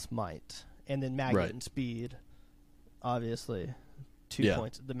plus might, and then magnet and speed. Obviously, 2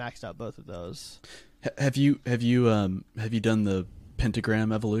 points. The maxed out both of those. Have you done the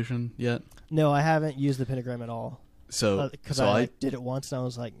pentagram evolution yet? No, I haven't used the pentagram at all. Because I did it once and I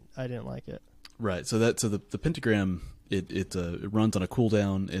was like, I didn't like it. Right. So the pentagram it runs on a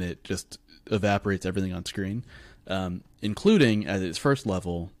cooldown and it just evaporates everything on screen, including at its first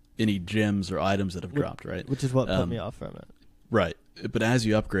level any gems or items that have dropped. Right. Which is what put me off from it. Right. But as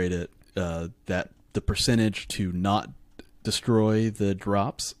you upgrade it, that the percentage to not destroy the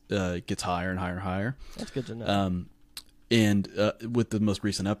drops gets higher and higher and higher. That's good to know. And with the most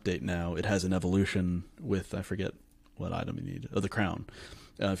recent update now, it has an evolution with, I forget what item you need. Oh, the crown.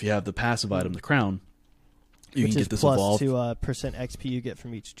 If you have the passive item, the crown, you can get this evolved. Which is plus to percent XP you get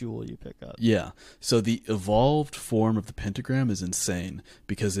from each jewel you pick up. Yeah. So the evolved form of the pentagram is insane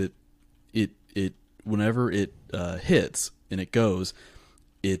because it whenever it hits and it goes,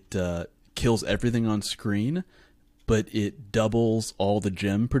 it kills everything on screen, but it doubles all the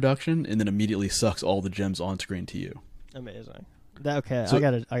gem production and then immediately sucks all the gems on screen to you. Amazing. Okay, so I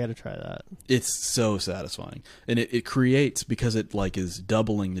gotta try that. It's so satisfying, and it creates, because it like is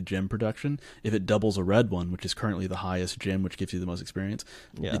doubling the gem production. If it doubles a red one, which is currently the highest gem, which gives you the most experience,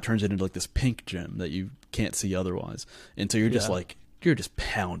 it turns it into like this pink gem that you can't see otherwise. And so you're just like you're just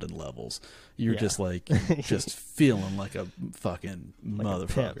pounding levels. You're just like just feeling like a fucking like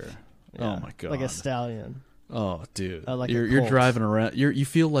motherfucker. Oh my god, like a stallion. Oh dude, like you're driving around. You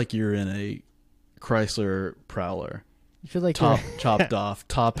feel like you're in a Chrysler Prowler. You feel like chopped off,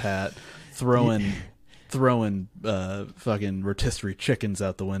 top hat, throwing fucking rotisserie chickens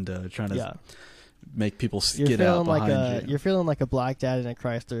out the window, trying to make people skid out behind you. You're feeling like a black dad in a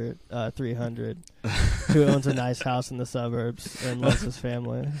Chrysler 300 who owns a nice house in the suburbs and loves his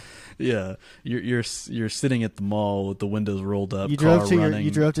family. Yeah, you're sitting at the mall with the windows rolled up. You drove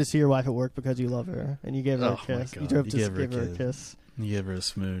to see your wife at work because you love her, and you gave her a kiss. You drove to give her a kiss. You gave her a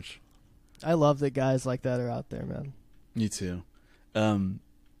smooch. I love that guys like that are out there, man. Me too. I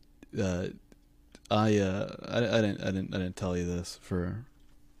didn't tell you this for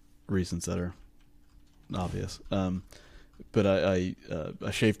reasons that are obvious. But I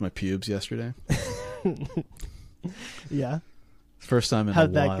shaved my pubes yesterday. Yeah. First time in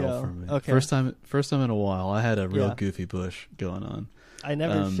How'd a while that go? for me. Okay. First time in a while. I had a real goofy bush going on. I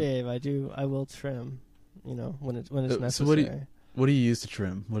never shave. I will trim. When it's necessary. So what do you use to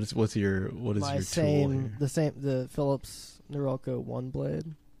trim? What's your tool here? The Philips Norelco one blade.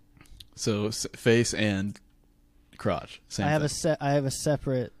 So face and crotch. Same. I have a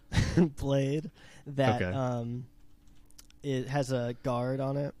separate blade that it has a guard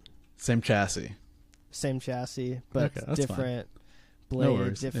on it. Same chassis, but different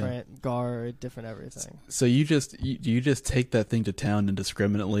blade, different guard, different everything. So you just take that thing to town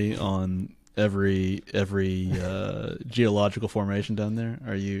indiscriminately on every geological formation down there? What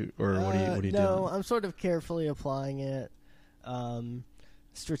are you doing? No, I'm sort of carefully applying it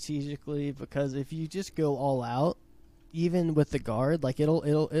strategically, because if you just go all out, even with the guard, like it'll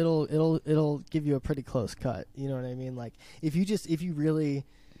give you a pretty close cut. You know what I mean? Like if you really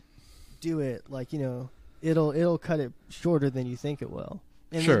do it, like it'll cut it shorter than you think it will.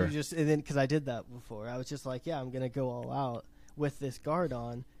 And sure. Then because I did that before, I was just like, I'm gonna go all out with this guard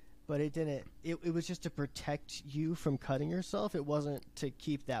on. But it didn't. It was just to protect you from cutting yourself. It wasn't to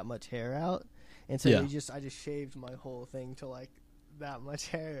keep that much hair out. And so I just shaved my whole thing to like that much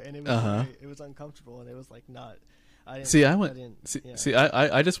hair, and it was it was uncomfortable, and it was like not. I just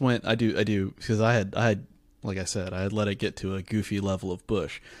went. I do because I had like I said, I had let it get to a goofy level of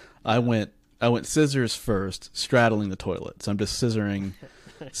bush. I went scissors first, straddling the toilet. So I'm just scissoring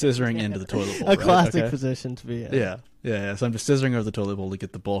into the toilet bowl. A right? classic Okay? position to be in. Yeah. So I'm just scissoring over the toilet bowl to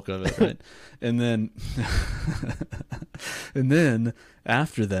get the bulk of it, right? And then,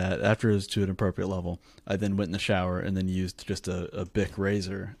 after that, after it was to an appropriate level, I then went in the shower and then used just a Bic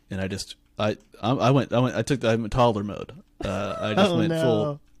razor, and I went toddler mode. I just went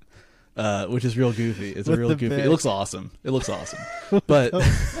full, which is real goofy. It's With a real the goofy. Bic. It looks awesome. But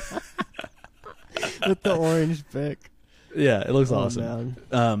With the orange Bic. yeah, it looks Oh, awesome.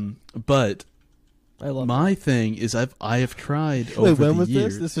 man. But I love my thing is I have tried it. over Wait, when the was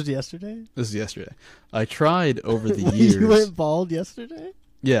years. this? This was yesterday? This is yesterday. I tried over the years. You went bald yesterday?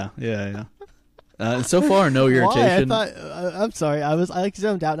 Yeah. And so far, no irritation. Why? I'm sorry. I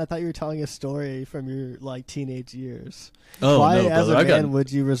zoned out and I thought you were telling a story from your teenage years. Oh, Why, no, as brother. a man,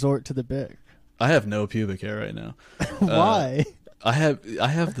 would you resort to the Bic? I have no pubic hair right now. Why? I have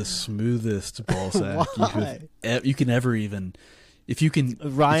the smoothest ball sack Why? you can ever even. If you can,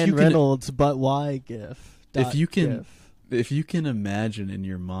 Ryan Reynolds, but why gif? If you can, GIF. if you can imagine in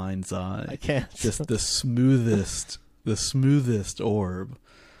your mind's eye, I can't. just the smoothest orb.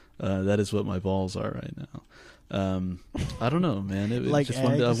 That is what my balls are right now. I don't know, man. It Like just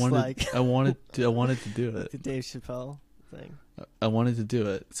eggs, I wanted to do it. The Dave Chappelle thing. I wanted to do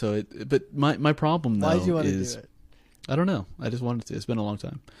it. So but my problem though Why did you want is to do it? I don't know. I just wanted to. It's been a long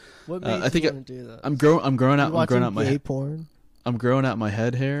time. What made I think you want to do that? I'm growing out. You I'm growing watching out my. gay porn. I'm growing out my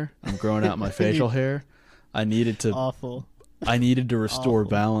head hair. I'm growing out my facial hair. I needed to. Awful. I needed to restore Awful.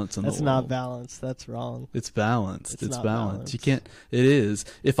 balance in That's the not world. balanced. That's wrong. It's balanced. It's It's not balanced. balanced. You can't. It is.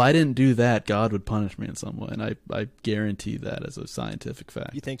 If I didn't do that, God would punish me in some way, and I guarantee that as a scientific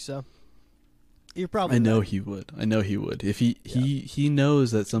fact. You think so? You're probably. I know right. he would. I know he would. If he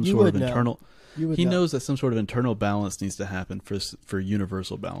knows that some You sort of would know. internal. You would He know. knows that some sort of internal balance needs to happen for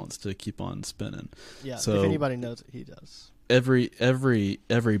universal balance to keep on spinning. Yeah. So- if anybody knows it, he does. Every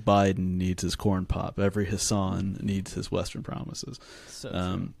Biden needs his corn pop. Every Hassan needs his Western promises. So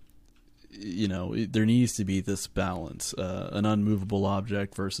true. There needs to be this balance, an unmovable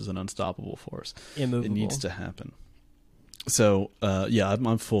object versus an unstoppable force. Immovable. It needs to happen. So,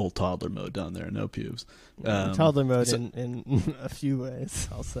 I'm full toddler mode down there. No pubes. Toddler mode so- in a few ways,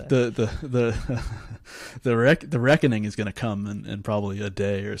 I'll say. The reckoning is going to come in probably a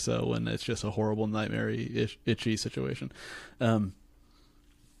day or so when it's just a horrible nightmare itchy situation.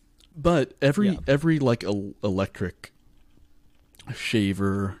 But every electric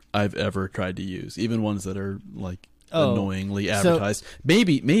shaver I've ever tried to use, even ones that are like annoyingly advertised,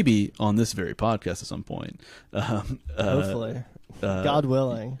 maybe on this very podcast at some point. Hopefully. God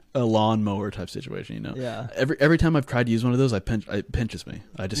willing. A lawnmower type situation, Yeah. Every time I've tried to use one of those, it pinches me.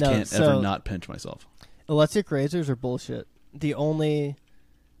 I just can't ever not pinch myself. Electric razors are bullshit. The one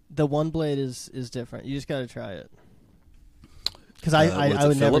blade is different. You just got to try it. Because I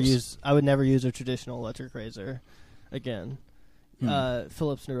would never use a traditional electric razor again.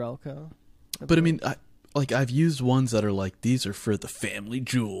 Philips Norelco. But I mean, I've used ones that are like, these are for the family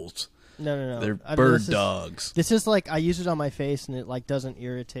jewels. No. They're bird dogs. This is like, I use it on my face and it like doesn't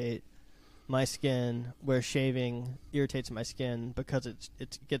irritate my skin, where shaving irritates my skin because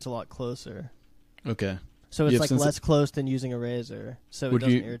it gets a lot closer. Okay. So it's like less close than using a razor, so it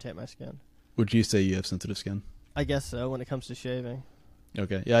doesn't irritate my skin. Would you say you have sensitive skin? I guess so when it comes to shaving.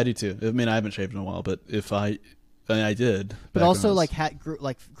 Okay. Yeah, I do too. I mean, I haven't shaved in a while, but I did. But also like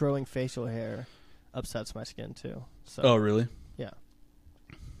growing facial hair upsets my skin too. So. Oh, really? Yeah.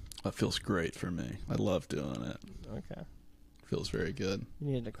 That feels great for me. I love doing it. Okay. Feels very good.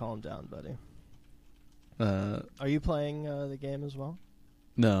 You need to calm down, buddy. Are you playing the game as well?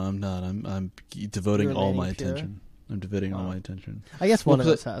 No, I'm not. I'm devoting all my pure? attention. I'm devoting all my attention. I guess one of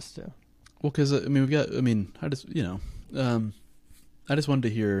us has to. Well, because I just wanted to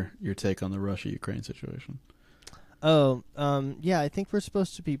hear your take on the Russia-Ukraine situation. Oh, yeah. I think we're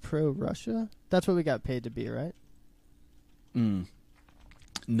supposed to be pro-Russia. That's what we got paid to be, right?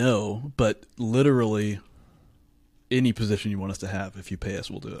 No, but literally any position you want us to have, if you pay us,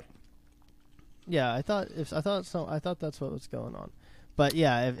 we'll do it. Yeah, I thought that's what was going on. But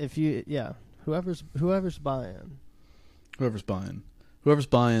yeah, whoever's buying. Whoever's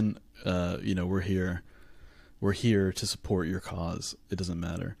buying, we're here. We're here to support your cause. It doesn't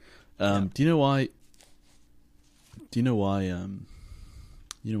matter. Do you know why?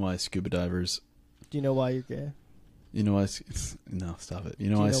 Scuba divers? Do you know why you're gay? You know why? No, stop it. You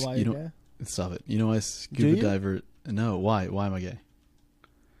know why you're gay? Stop it. You know why scuba diver? No, why? Why am I gay?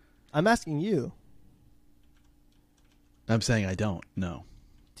 I'm asking you. I'm saying I don't know.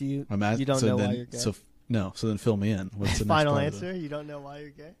 Do you? You don't know why you're gay? No. So then fill me in. What's the Final next part answer? You don't know why you're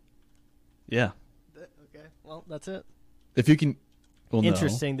gay? Yeah. Okay. Well, that's it. If you can. Well,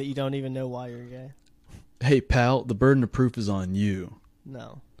 Interesting that you don't even know why you're gay. No. Hey, pal, the burden of proof is on you.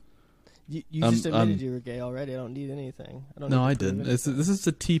 No. You just admitted you were gay already. I don't need anything. No, I didn't. This is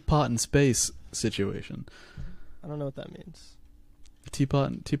a teapot in space situation. I don't know what that means.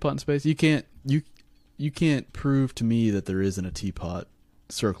 Teapot in space. You can't prove to me that there isn't a teapot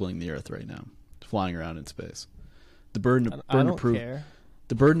circling the Earth right now, flying around in space. The burden of proof. Care.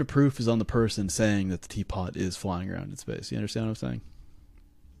 The burden of proof is on the person saying that the teapot is flying around in space. You understand what I'm saying?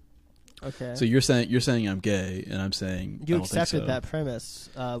 Okay. So you're saying I'm gay, and I'm saying you I don't think accepted so. that premise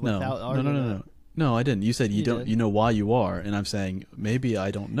without arguing. No, I didn't. You said you don't. You know why you are, and I'm saying maybe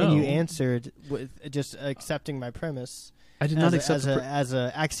I don't know. And you answered with just accepting my premise. I did not accept as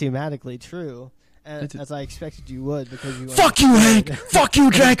axiomatically true, as I expected you would, because you. Fuck you, Hank. Fuck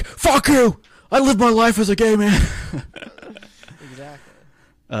you, Jake. Fuck you. I live my life as a gay man. Exactly.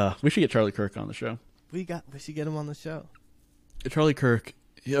 We should get Charlie Kirk on the show. We should get him on the show. Charlie Kirk.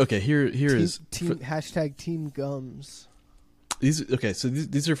 Okay, here is hashtag Team Gums. So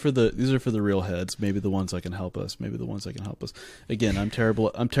these are for the real heads. Maybe the ones that can help us. Again, I'm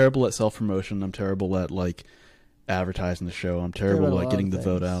terrible at self promotion. I'm terrible at like advertising the show. I'm terrible at getting the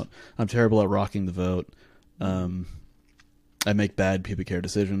vote out. I'm terrible at rocking the vote. I make bad pubic hair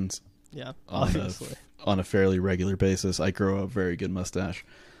decisions. Yeah, obviously. On a fairly regular basis. I grow a very good mustache.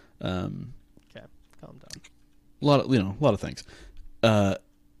 Okay, calm down. A lot of things.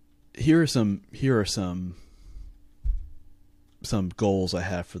 Here are some goals I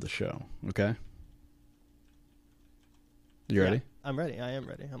have for the show. Okay, you ready? I'm ready. I am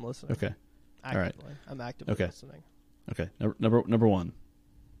ready. I'm listening. Okay. Actively. All right. I'm actively listening. Okay. Number one.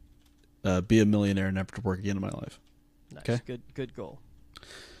 Be a millionaire, never to work again in my life. Nice. Okay. Good goal.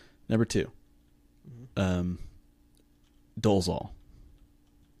 Number two. Dolezal.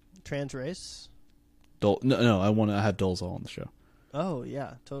 Trans race. No. I have Dolezal on the show. Oh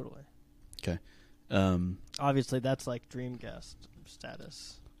yeah, totally. Okay. Obviously, that's like dream guest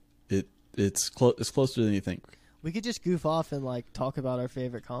status. It's closer than you think. We could just goof off and like talk about our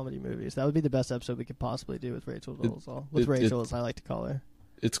favorite comedy movies. That would be the best episode we could possibly do with Rachel Dolezal. Rachel, as I like to call her.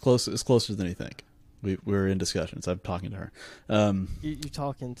 It's closer than you think. We're in discussions. I'm talking to her. You're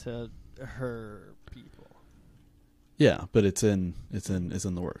talking to her people. Yeah, but it's in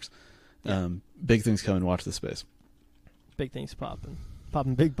the works. Yeah. Big things coming. Watch this space. Big things popping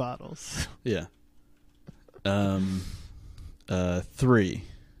big bottles. Yeah. 3.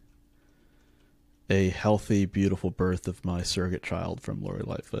 A healthy, beautiful birth of my surrogate child from Lori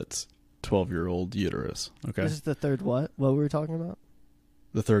Lightfoot's 12-year-old uterus. Okay. This is the third what? What were we talking about?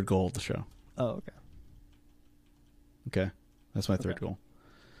 The third goal of the show. Oh, okay. Okay, that's my third goal.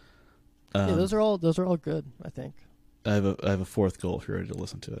 Yeah, those are all good. I think. I have a fourth goal. If you're ready to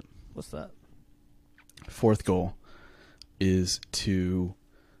listen to it. What's that? Fourth goal is to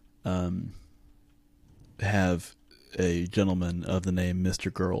have a gentleman of the name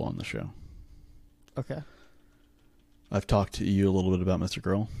Mr. Girl on the show. Okay. I've talked to you a little bit about Mr.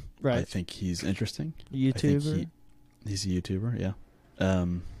 Girl. Right. I think he's interesting. YouTuber. He's a YouTuber. Yeah.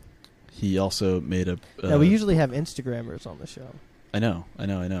 He also made a. Yeah, we usually have Instagrammers on the show. I know. I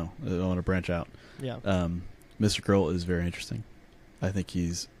want to branch out. Yeah. Mr. Girl is very interesting. I think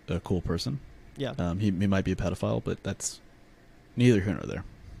he's a cool person. Yeah. He might be a pedophile, but that's neither here nor there.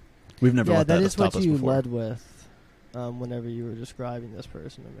 We've never let that stop us before. Yeah, that is what you led with whenever you were describing this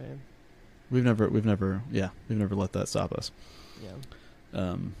person to me. We've never let that stop us. Yeah.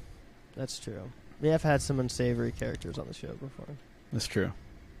 That's true. We have had some unsavory characters on the show before. That's true.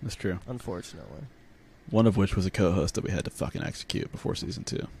 Unfortunately. One of which was a co-host that we had to fucking execute before season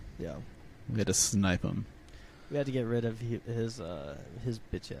 2. Yeah. We had to snipe him. We had to get rid of his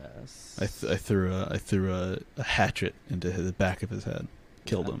bitch ass. I threw a hatchet into the back of his head.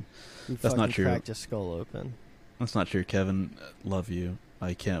 Killed him. That's not true. Cracked his skull open. That's not true, Kevin. Love you.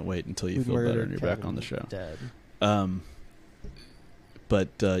 I can't wait until you feel better and you're back on the show. Dead. But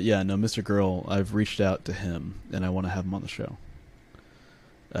Mr. Girl, I've reached out to him and I want to have him on the show.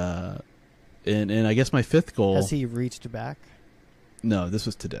 And I guess my fifth goal. Has he reached back? No, this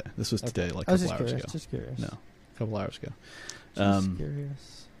was today. Like a couple hours ago. Just curious. No, a couple hours ago. Just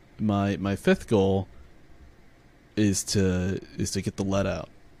curious. My fifth goal is to get the lead out.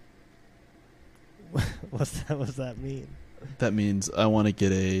 What's that mean? That means I want to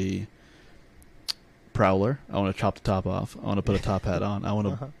get a prowler. I want to chop the top off. I want to put a top hat on. I want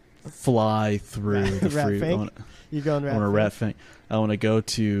to fly through the free. You going rat? I want to rat fink. I want to go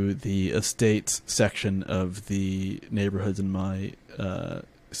to the estates section of the neighborhoods in my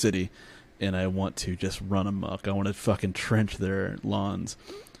city and I want to just run amok. I want to fucking trench their lawns.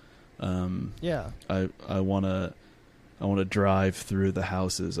 Yeah. I want to drive through the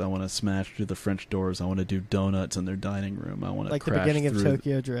houses. I want to smash through the French doors. I want to do donuts in their dining room. I want to like the crash beginning of through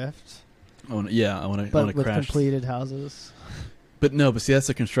Tokyo Drift. I want to But with crash. completed houses. But see, that's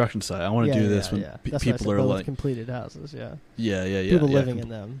the construction site. I want to do this when That's what I people said, are but with like, completed houses. Yeah. yeah, People living in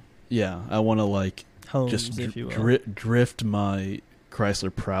them. Yeah, I want to like Homes, just if you will. drift my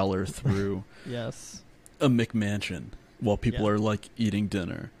Chrysler Prowler through Yes. a McMansion while people Yeah. are like eating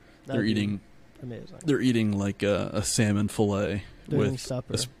dinner. That'd They're be eating. amazing. They're eating like a salmon fillet Doing with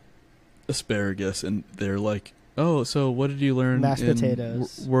supper. asparagus, and they're like, "Oh, so what did you learn Mashed in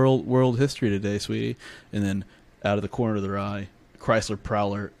potatoes. world history today, sweetie?" And then out of the corner of their eye, Chrysler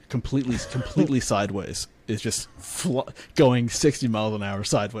Prowler completely sideways is just going 60 miles an hour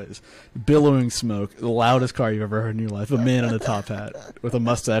sideways, billowing smoke, the loudest car you've ever heard in your life. A man in a top hat with a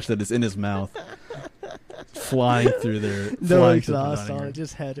mustache that is in his mouth, flying through their No flying through the exhaust dining on room. it,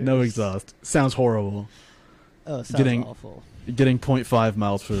 just headers. No exhaust. Sounds horrible. Oh, it sounds Getting- awful. Getting 0.5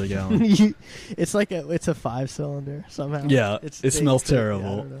 miles per the gallon. It's like it's a 5-cylinder somehow. Yeah, It's, it they smells could- yeah, I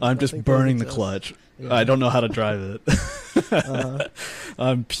terrible. don't know. I'm I just think those burning the exist. clutch. Yeah. I don't know how to drive it. Uh-huh.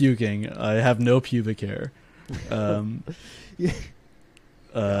 I'm puking. I have no pubic hair. Yeah.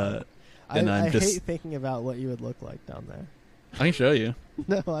 And I'm I just. hate thinking about what you would look like down there. I can show you.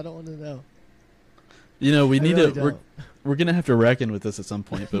 No, I don't want to know. You know, we I need really to. don't. We're gonna have to reckon with this at some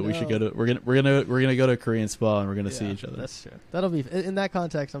point, but we should go No. to. We're gonna go to a Korean spa and we're gonna see Yeah, each other. That's true. That'll be in that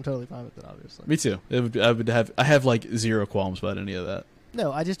context. I'm totally fine with it. Obviously. Me too. I have like zero qualms about any of that.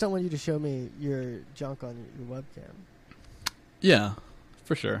 No, I just don't want you to show me your junk on your webcam. Yeah,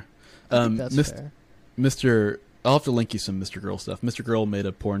 for sure. I think that's fair. Mr. I'll have to link you some Mr. Girl stuff. Mr. Girl made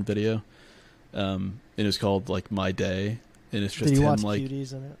a porn video, and it was called like My Day, and it's just Did you him watch like.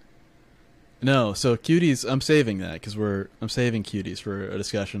 Cuties in it? No, so Cuties. I'm saving that because I'm saving Cuties for a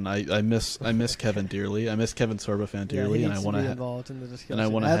discussion. I miss Kevin dearly. I miss Kevin Sorbafan dearly, he and I needs want to to be involved in the discussion. and I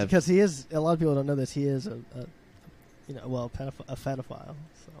wanna have- because he is. A lot of people don't know this. He is a pedophile.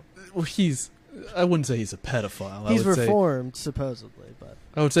 So Well, I wouldn't say he's a pedophile. he's I would reformed supposedly, but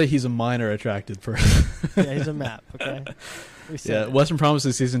I would say he's a minor attracted person. yeah, he's a map. Okay. We Yeah, said it. Western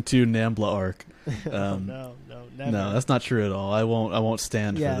Promises season 2 Nambla arc. Oh, no, never. No, that's not true at all. I won't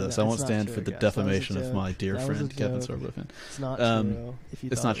stand Yeah, for this. no, I it's won't not stand true, for the guys. That was a defamation of joke. my dear That was a friend Kevin joke. Sorbafan. It's not Um, true.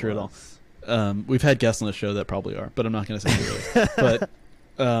 it's not true at all. We've had guests on the show that probably are, but I'm not going to say who it is. But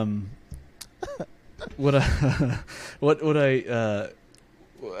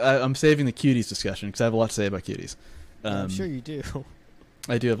I'm saving the Cuties discussion because I have a lot to say about Cuties. I'm sure you do.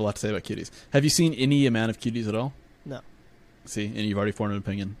 I do have a lot to say about Cuties. Have you seen any amount of Cuties at all? No. See, and you've already formed an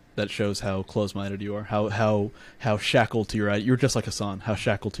opinion. That shows how close-minded you are. How shackled to your you're just like Hassan. How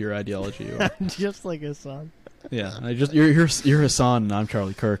shackled to your ideology you are. Just like his son. Yeah, you're Hassan and I'm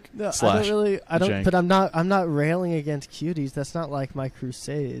Charlie Kirk. No, / I don't. Jank. But I'm not railing against Cuties. That's not like my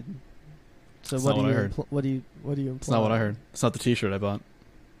crusade. So That's what not do what you I heard. what do you imply? It's not what I heard. It's not the T-shirt I bought.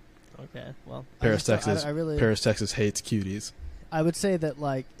 Okay, well, Paris, Texas. I really, Paris, Texas hates Cuties. I would say that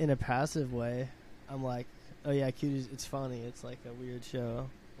like in a passive way, I'm like, oh yeah, Cuties. It's funny. It's like a weird show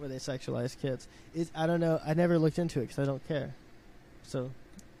where they sexualize kids. I don't know. I never looked into it because I don't care. So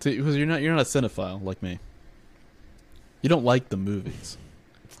See, because you're not a cinephile like me. You don't like the movies.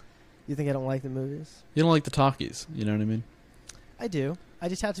 you think I don't like the movies? You don't like the talkies. You know what I mean? I do. I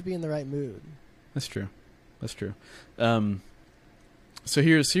just have to be in the right mood. That's true. That's true. So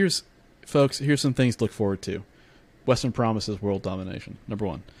here's folks, here's some things to look forward to. Western Promises world domination. Number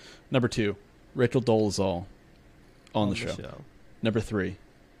 1. Number 2, Rachel Dolezal on the show. Number 3,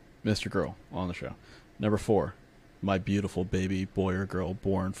 Mr. Girl on the show. Number 4, my beautiful baby boy or girl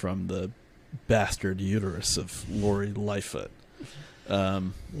born from the bastard uterus of Lori Lightfoot. Yeah.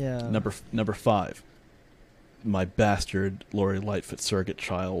 Number 5, my bastard Lori Lightfoot surrogate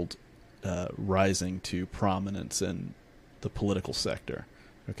child rising to prominence in the political sector.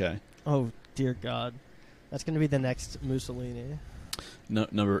 Okay. Oh dear God, that's going to be the next Mussolini. No,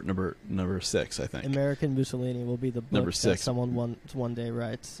 number 6, I think. American Mussolini will be the book Number that 6. someone one day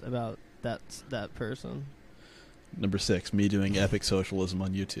writes about that person. Number 6, me doing epic socialism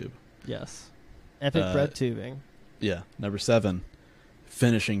on YouTube. Yes. Epic bread tubing. Yeah. Number 7,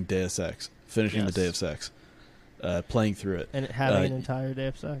 finishing Deus Ex, finishing the Yes. Deus Ex, playing through it. And having an entire day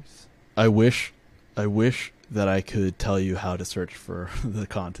of sex. I wish that I could tell you how to search for the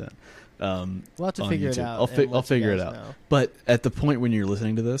content. We'll have to on figure it YouTube. out. I'll and let you figure it guys out. know. But at the point when you're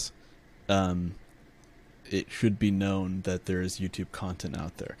listening to this, it should be known that there is YouTube content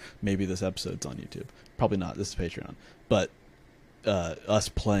out there. Maybe this episode's on YouTube. Probably not. This is Patreon. But us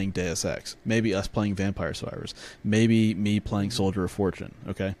playing Deus Ex, maybe us playing Vampire Survivors, maybe me playing Soldier of Fortune.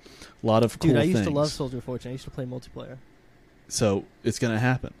 Okay, a lot of cool Dude, I things. used to love Soldier of Fortune. I used to play multiplayer. So it's gonna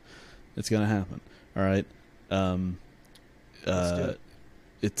happen. It's gonna happen. All right. Let's do it.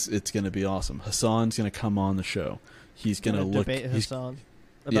 It's gonna be awesome. Hassan's gonna come on the show. He's gonna look. Debate He's, Hassan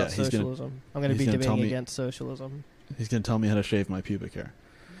about yeah, he's gonna- socialism. I'm going to he's be gonna tell debating me- against socialism. he's gonna tell me how to shave my pubic hair.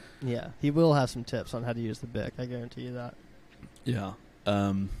 Yeah, he will have some tips on how to use the Bic. I guarantee you that. Yeah.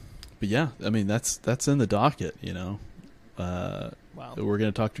 But yeah, I mean that's in the docket. You know. Wow. We're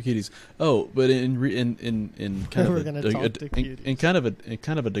gonna talk to cuties. Oh, but in kind We're of gonna a, talk to cuties. in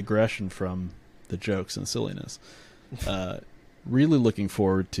kind of a digression from the jokes and silliness. Really looking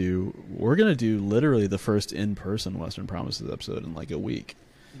forward to. We're gonna do literally the first in-person Western Promises episode in like a week,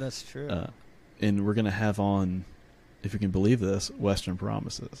 That's true. and we're gonna have on, if you can believe this, Western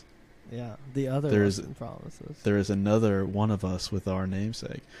Promises. yeah, the other there's- Western promises. There is another one of us with our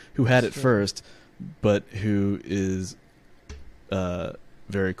namesake who had That's it true. first, but who is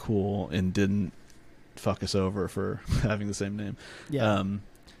very cool and didn't fuck us over for having the same name. Yeah.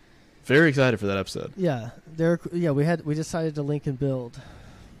 Very excited for that episode. Yeah, we decided to link and build,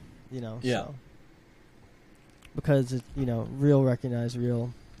 Yeah. so. Because it, real recognize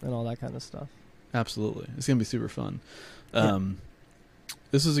real and all that kind of stuff. Absolutely. It's going to be super fun. Yeah.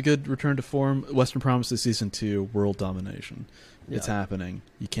 This is a good return to form. Western Promises Season 2, World Domination. It's Yeah. happening.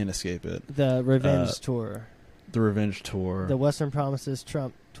 You can't escape it. The Revenge Tour. The Revenge Tour. The Western Promises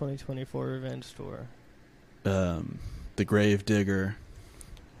Trump 2024 Revenge Tour. The Grave Digger.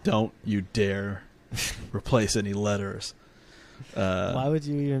 Don't you dare replace any letters. Why would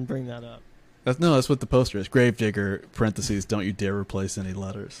you even bring that up? That's what the poster is. Grave Digger, parentheses, don't you dare replace any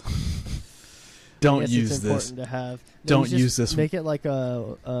letters. Don't I guess use it's this. important to have. Don't you just use this. Make it like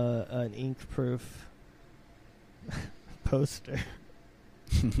an ink proof poster.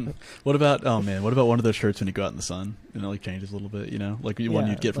 What about what about one of those shirts when you go out in the sun and it like changes a little bit, like one Yeah,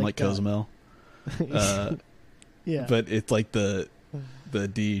 you'd get from like like that. Cozumel. Yeah. But it's like the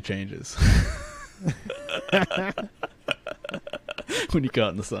D changes when you go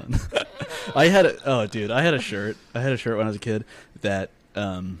out in the sun. I had a shirt when I was a kid that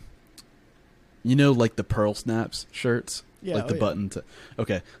like the Pearl Snaps shirts, Yeah, like the oh, yeah. buttons.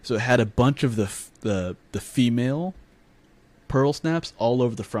 Okay, so it had a bunch of the female Pearl Snaps all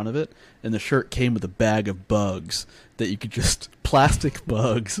over the front of it, and the shirt came with a bag of bugs that you could just plastic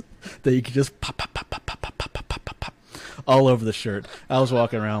bugs that you could just pop all over the shirt. I was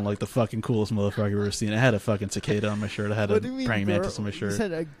walking around like the fucking coolest motherfucker I've ever seen. I had a fucking cicada on my shirt. I had What do a you mean, praying girl? mantis on my shirt. You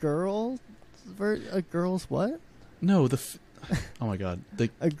said a girl? A girl's what? No, oh my god, the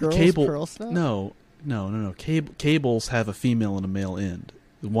A girl's cable. Pearl Snap? No. Cables have a female and a male end.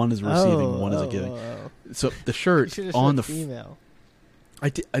 One is receiving, one is giving. So the You shirt should have on said the female.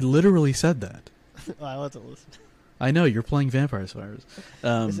 I literally said that. Oh, I wasn't listening. I know you're playing Vampire Survivors.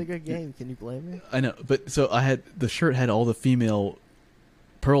 It's a good game. Can you blame me? I know, but so the shirt had all the female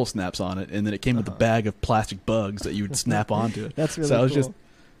Pearl Snaps on it, and then it came with a bag of plastic bugs that you would snap onto it. That's really So I was cool.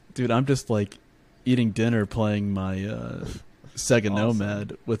 dude, I'm just like eating dinner, playing my Sega Awesome.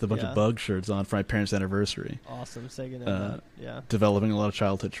 Nomad with a bunch Yeah. of bug shirts on for my parents' anniversary. Awesome. Sega Nomad. Yeah. Developing a lot of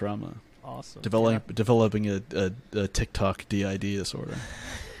childhood trauma. Awesome. Developing a TikTok DID disorder.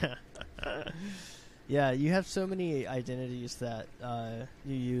 Yeah, you have so many identities that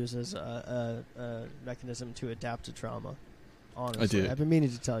you use as a mechanism to adapt to trauma. Honestly, I do. I've been meaning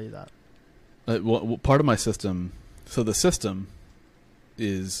to tell you that. Well, part of my system. So the system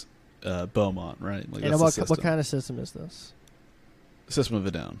is Beaumont, right? Like And that's the what kind of system is this? System of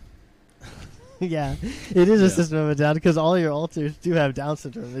a Down. Yeah, it is a Yeah. system of a Down because all your alters do have Down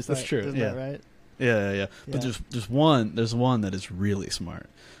syndrome. That's true, Isn't yeah. that right? Yeah. But Yeah. there's one that is really smart,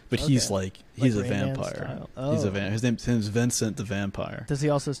 but he's Okay. he's Like a Rain Man vampire. style. He's a Oh. his name's Vincent the Vampire. Does he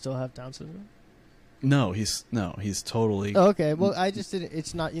also still have Down syndrome? No, he's totally. Oh, okay. Well, I just didn't.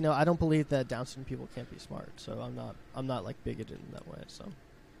 It's not. I don't believe that Down syndrome people can't be smart. So I'm not like bigoted in that way. So.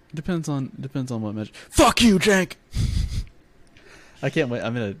 Depends on what measure. Fuck you, Jank. I can't wait. I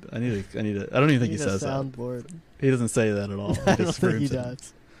need to. I don't even think he says that. Soundboard. He doesn't say that at all. I He don't just think he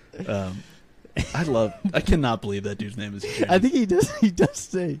screams it. does. I cannot believe that dude's name is Jank. I think he does. He does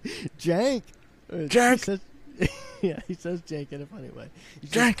say Jank. Jank! He says, yeah, he says Jank in a funny way. You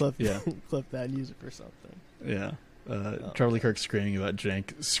should Jank! Clip, Yeah. clip that and use it for something. Yeah. Charlie man. Kirk screaming about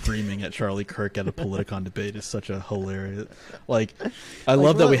Jank screaming at Charlie Kirk at a Politicon debate is such a hilarious. Like, I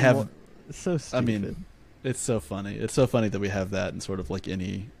love that we have. It's so stupid. I mean, it's so funny. It's so funny that we have that in sort of like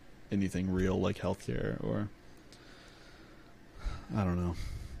anything real like healthcare or I don't know.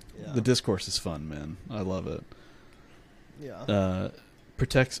 yeah. The discourse is fun, man. I love it. Yeah.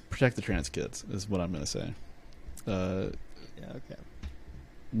 Protect the trans kids is what I'm gonna say. Yeah. Okay.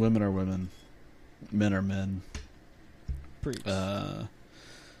 Women are women, men are men. Preach.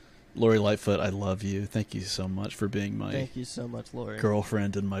 Lori Lightfoot, I love you. Thank you so much for being my Thank you so much, Lori.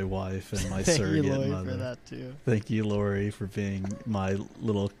 girlfriend and my wife and my Thank surrogate you, Lori, mother. for that too. Thank you, Lori, for being my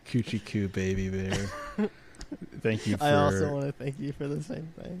little coochie coo baby bear. Thank you for. I also want to thank you for the same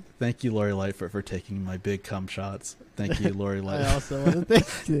thing. Thank you, Lori Lightfoot, for taking my big cum shots. Thank you, Lori Lightfoot. I also want to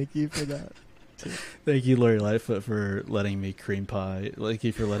thank you for that. Too. Thank you, Lori Lightfoot, for letting me cream pie. Thank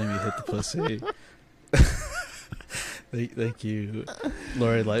you for letting me hit the pussy. Thank you,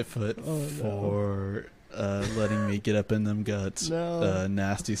 Lori Lightfoot, for letting me get up in them guts,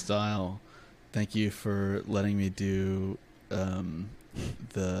 nasty style. Thank you for letting me do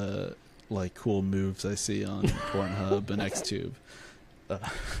the like cool moves I see on Pornhub and XTube.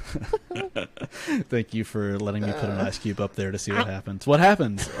 Thank you for letting me put an ice cube up there to see what happens. What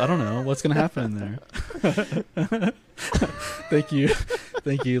happens? I don't know. What's going to happen in there?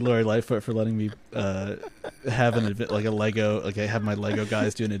 Thank you, Lori Lightfoot, for letting me have like a Lego. Like I have my Lego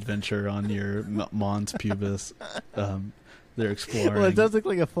guys do an adventure on your Mons pubis. They're exploring. Well, it does look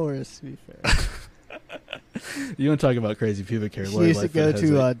like a forest, to be fair. You want to talk about crazy pubic hair? She used to go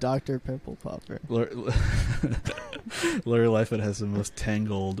to Dr. Pimple Popper. Lori Lightfoot has the most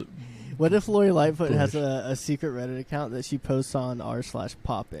tangled. What if Lori Lightfoot has a secret Reddit account that she posts on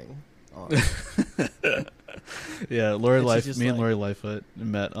r/popping? Yeah, me and Lori Lightfoot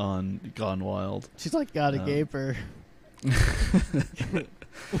met on Gone Wild. She's like got a gaper.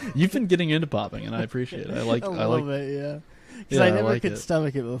 You've been getting into popping, and I appreciate it. I like it, yeah. Because I never could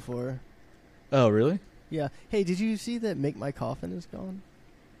stomach it before. Oh, really? Yeah. Hey, did you see that Make My Coffin is gone?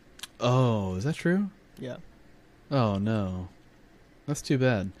 Oh, is that true? Yeah. Oh no, that's too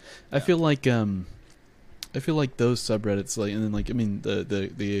bad. Yeah. I feel like those subreddits, like, and then like I mean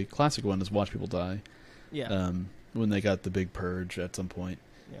the classic one is Watch People Die. Yeah. When they got the big purge at some point.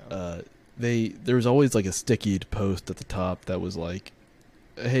 Yeah. There was always like a stickied post at the top that was like,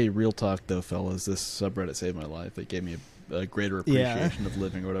 "Hey, real talk though, fellas, this subreddit saved my life. It gave me a greater appreciation of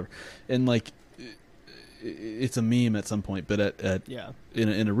living or whatever." And like, it's a meme at some point, but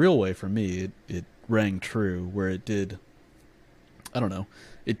in a real way for me, it rang true where it did. I don't know.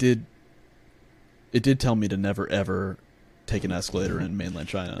 It did tell me to never ever take an escalator in mainland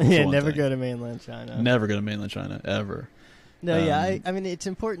China. Yeah, never go to mainland China. Never go to mainland China ever. No, I mean, it's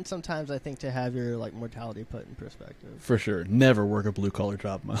important sometimes, I think, to have your like mortality put in perspective. For sure. Never work a blue collar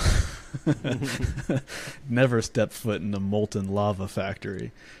job. Never step foot in a molten lava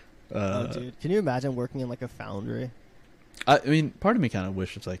factory. Dude, can you imagine working in like a foundry? I mean, part of me kind of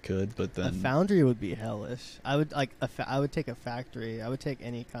wishes I could, but then a foundry would be hellish. I would take a factory. I would take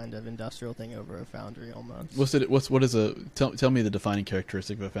any kind of industrial thing over a foundry almost. Tell me the defining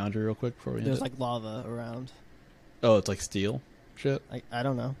characteristic of a foundry real quick before we. There's like lava around. Oh, it's like steel shit? I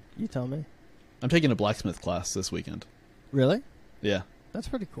don't know. You tell me. I'm taking a blacksmith class this weekend. Really? Yeah. That's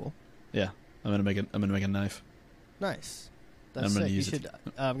pretty cool. Yeah. I'm gonna make a knife. Nice. That's sick.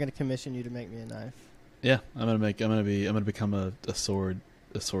 I'm gonna commission you to make me a knife. Yeah, I'm gonna become a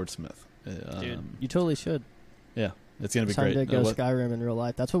swordsmith. Dude, you totally should. Yeah, it's gonna be time great. To go Skyrim in real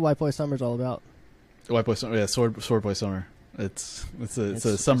life. That's what White Boy Summer's all about. White Boy Summer, yeah, Sword Boy Summer. It's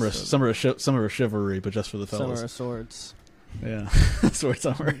a summer of chivalry, but just for the fellas. Summer of swords. Yeah, Sword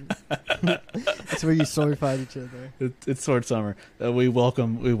Summer. That's where you sword fight each other. It's Sword Summer. We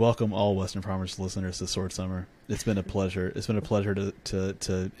welcome all Western Promise listeners to Sword Summer. It's been a pleasure. It's been a pleasure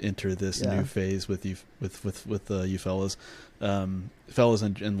to enter this new phase with you with you fellas, fellas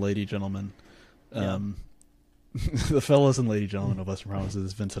and lady gentlemen. The fellas and lady gentlemen of Western Promise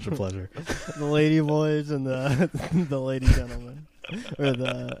has been such a pleasure. The lady boys and the lady gentlemen. Or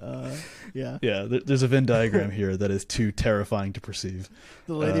there's a Venn diagram here that is too terrifying to perceive.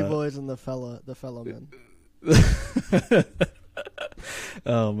 The lady boys and the fellow men.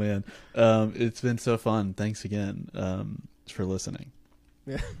 Oh man, it's been so fun. Thanks again for listening.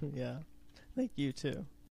 Yeah, thank you too.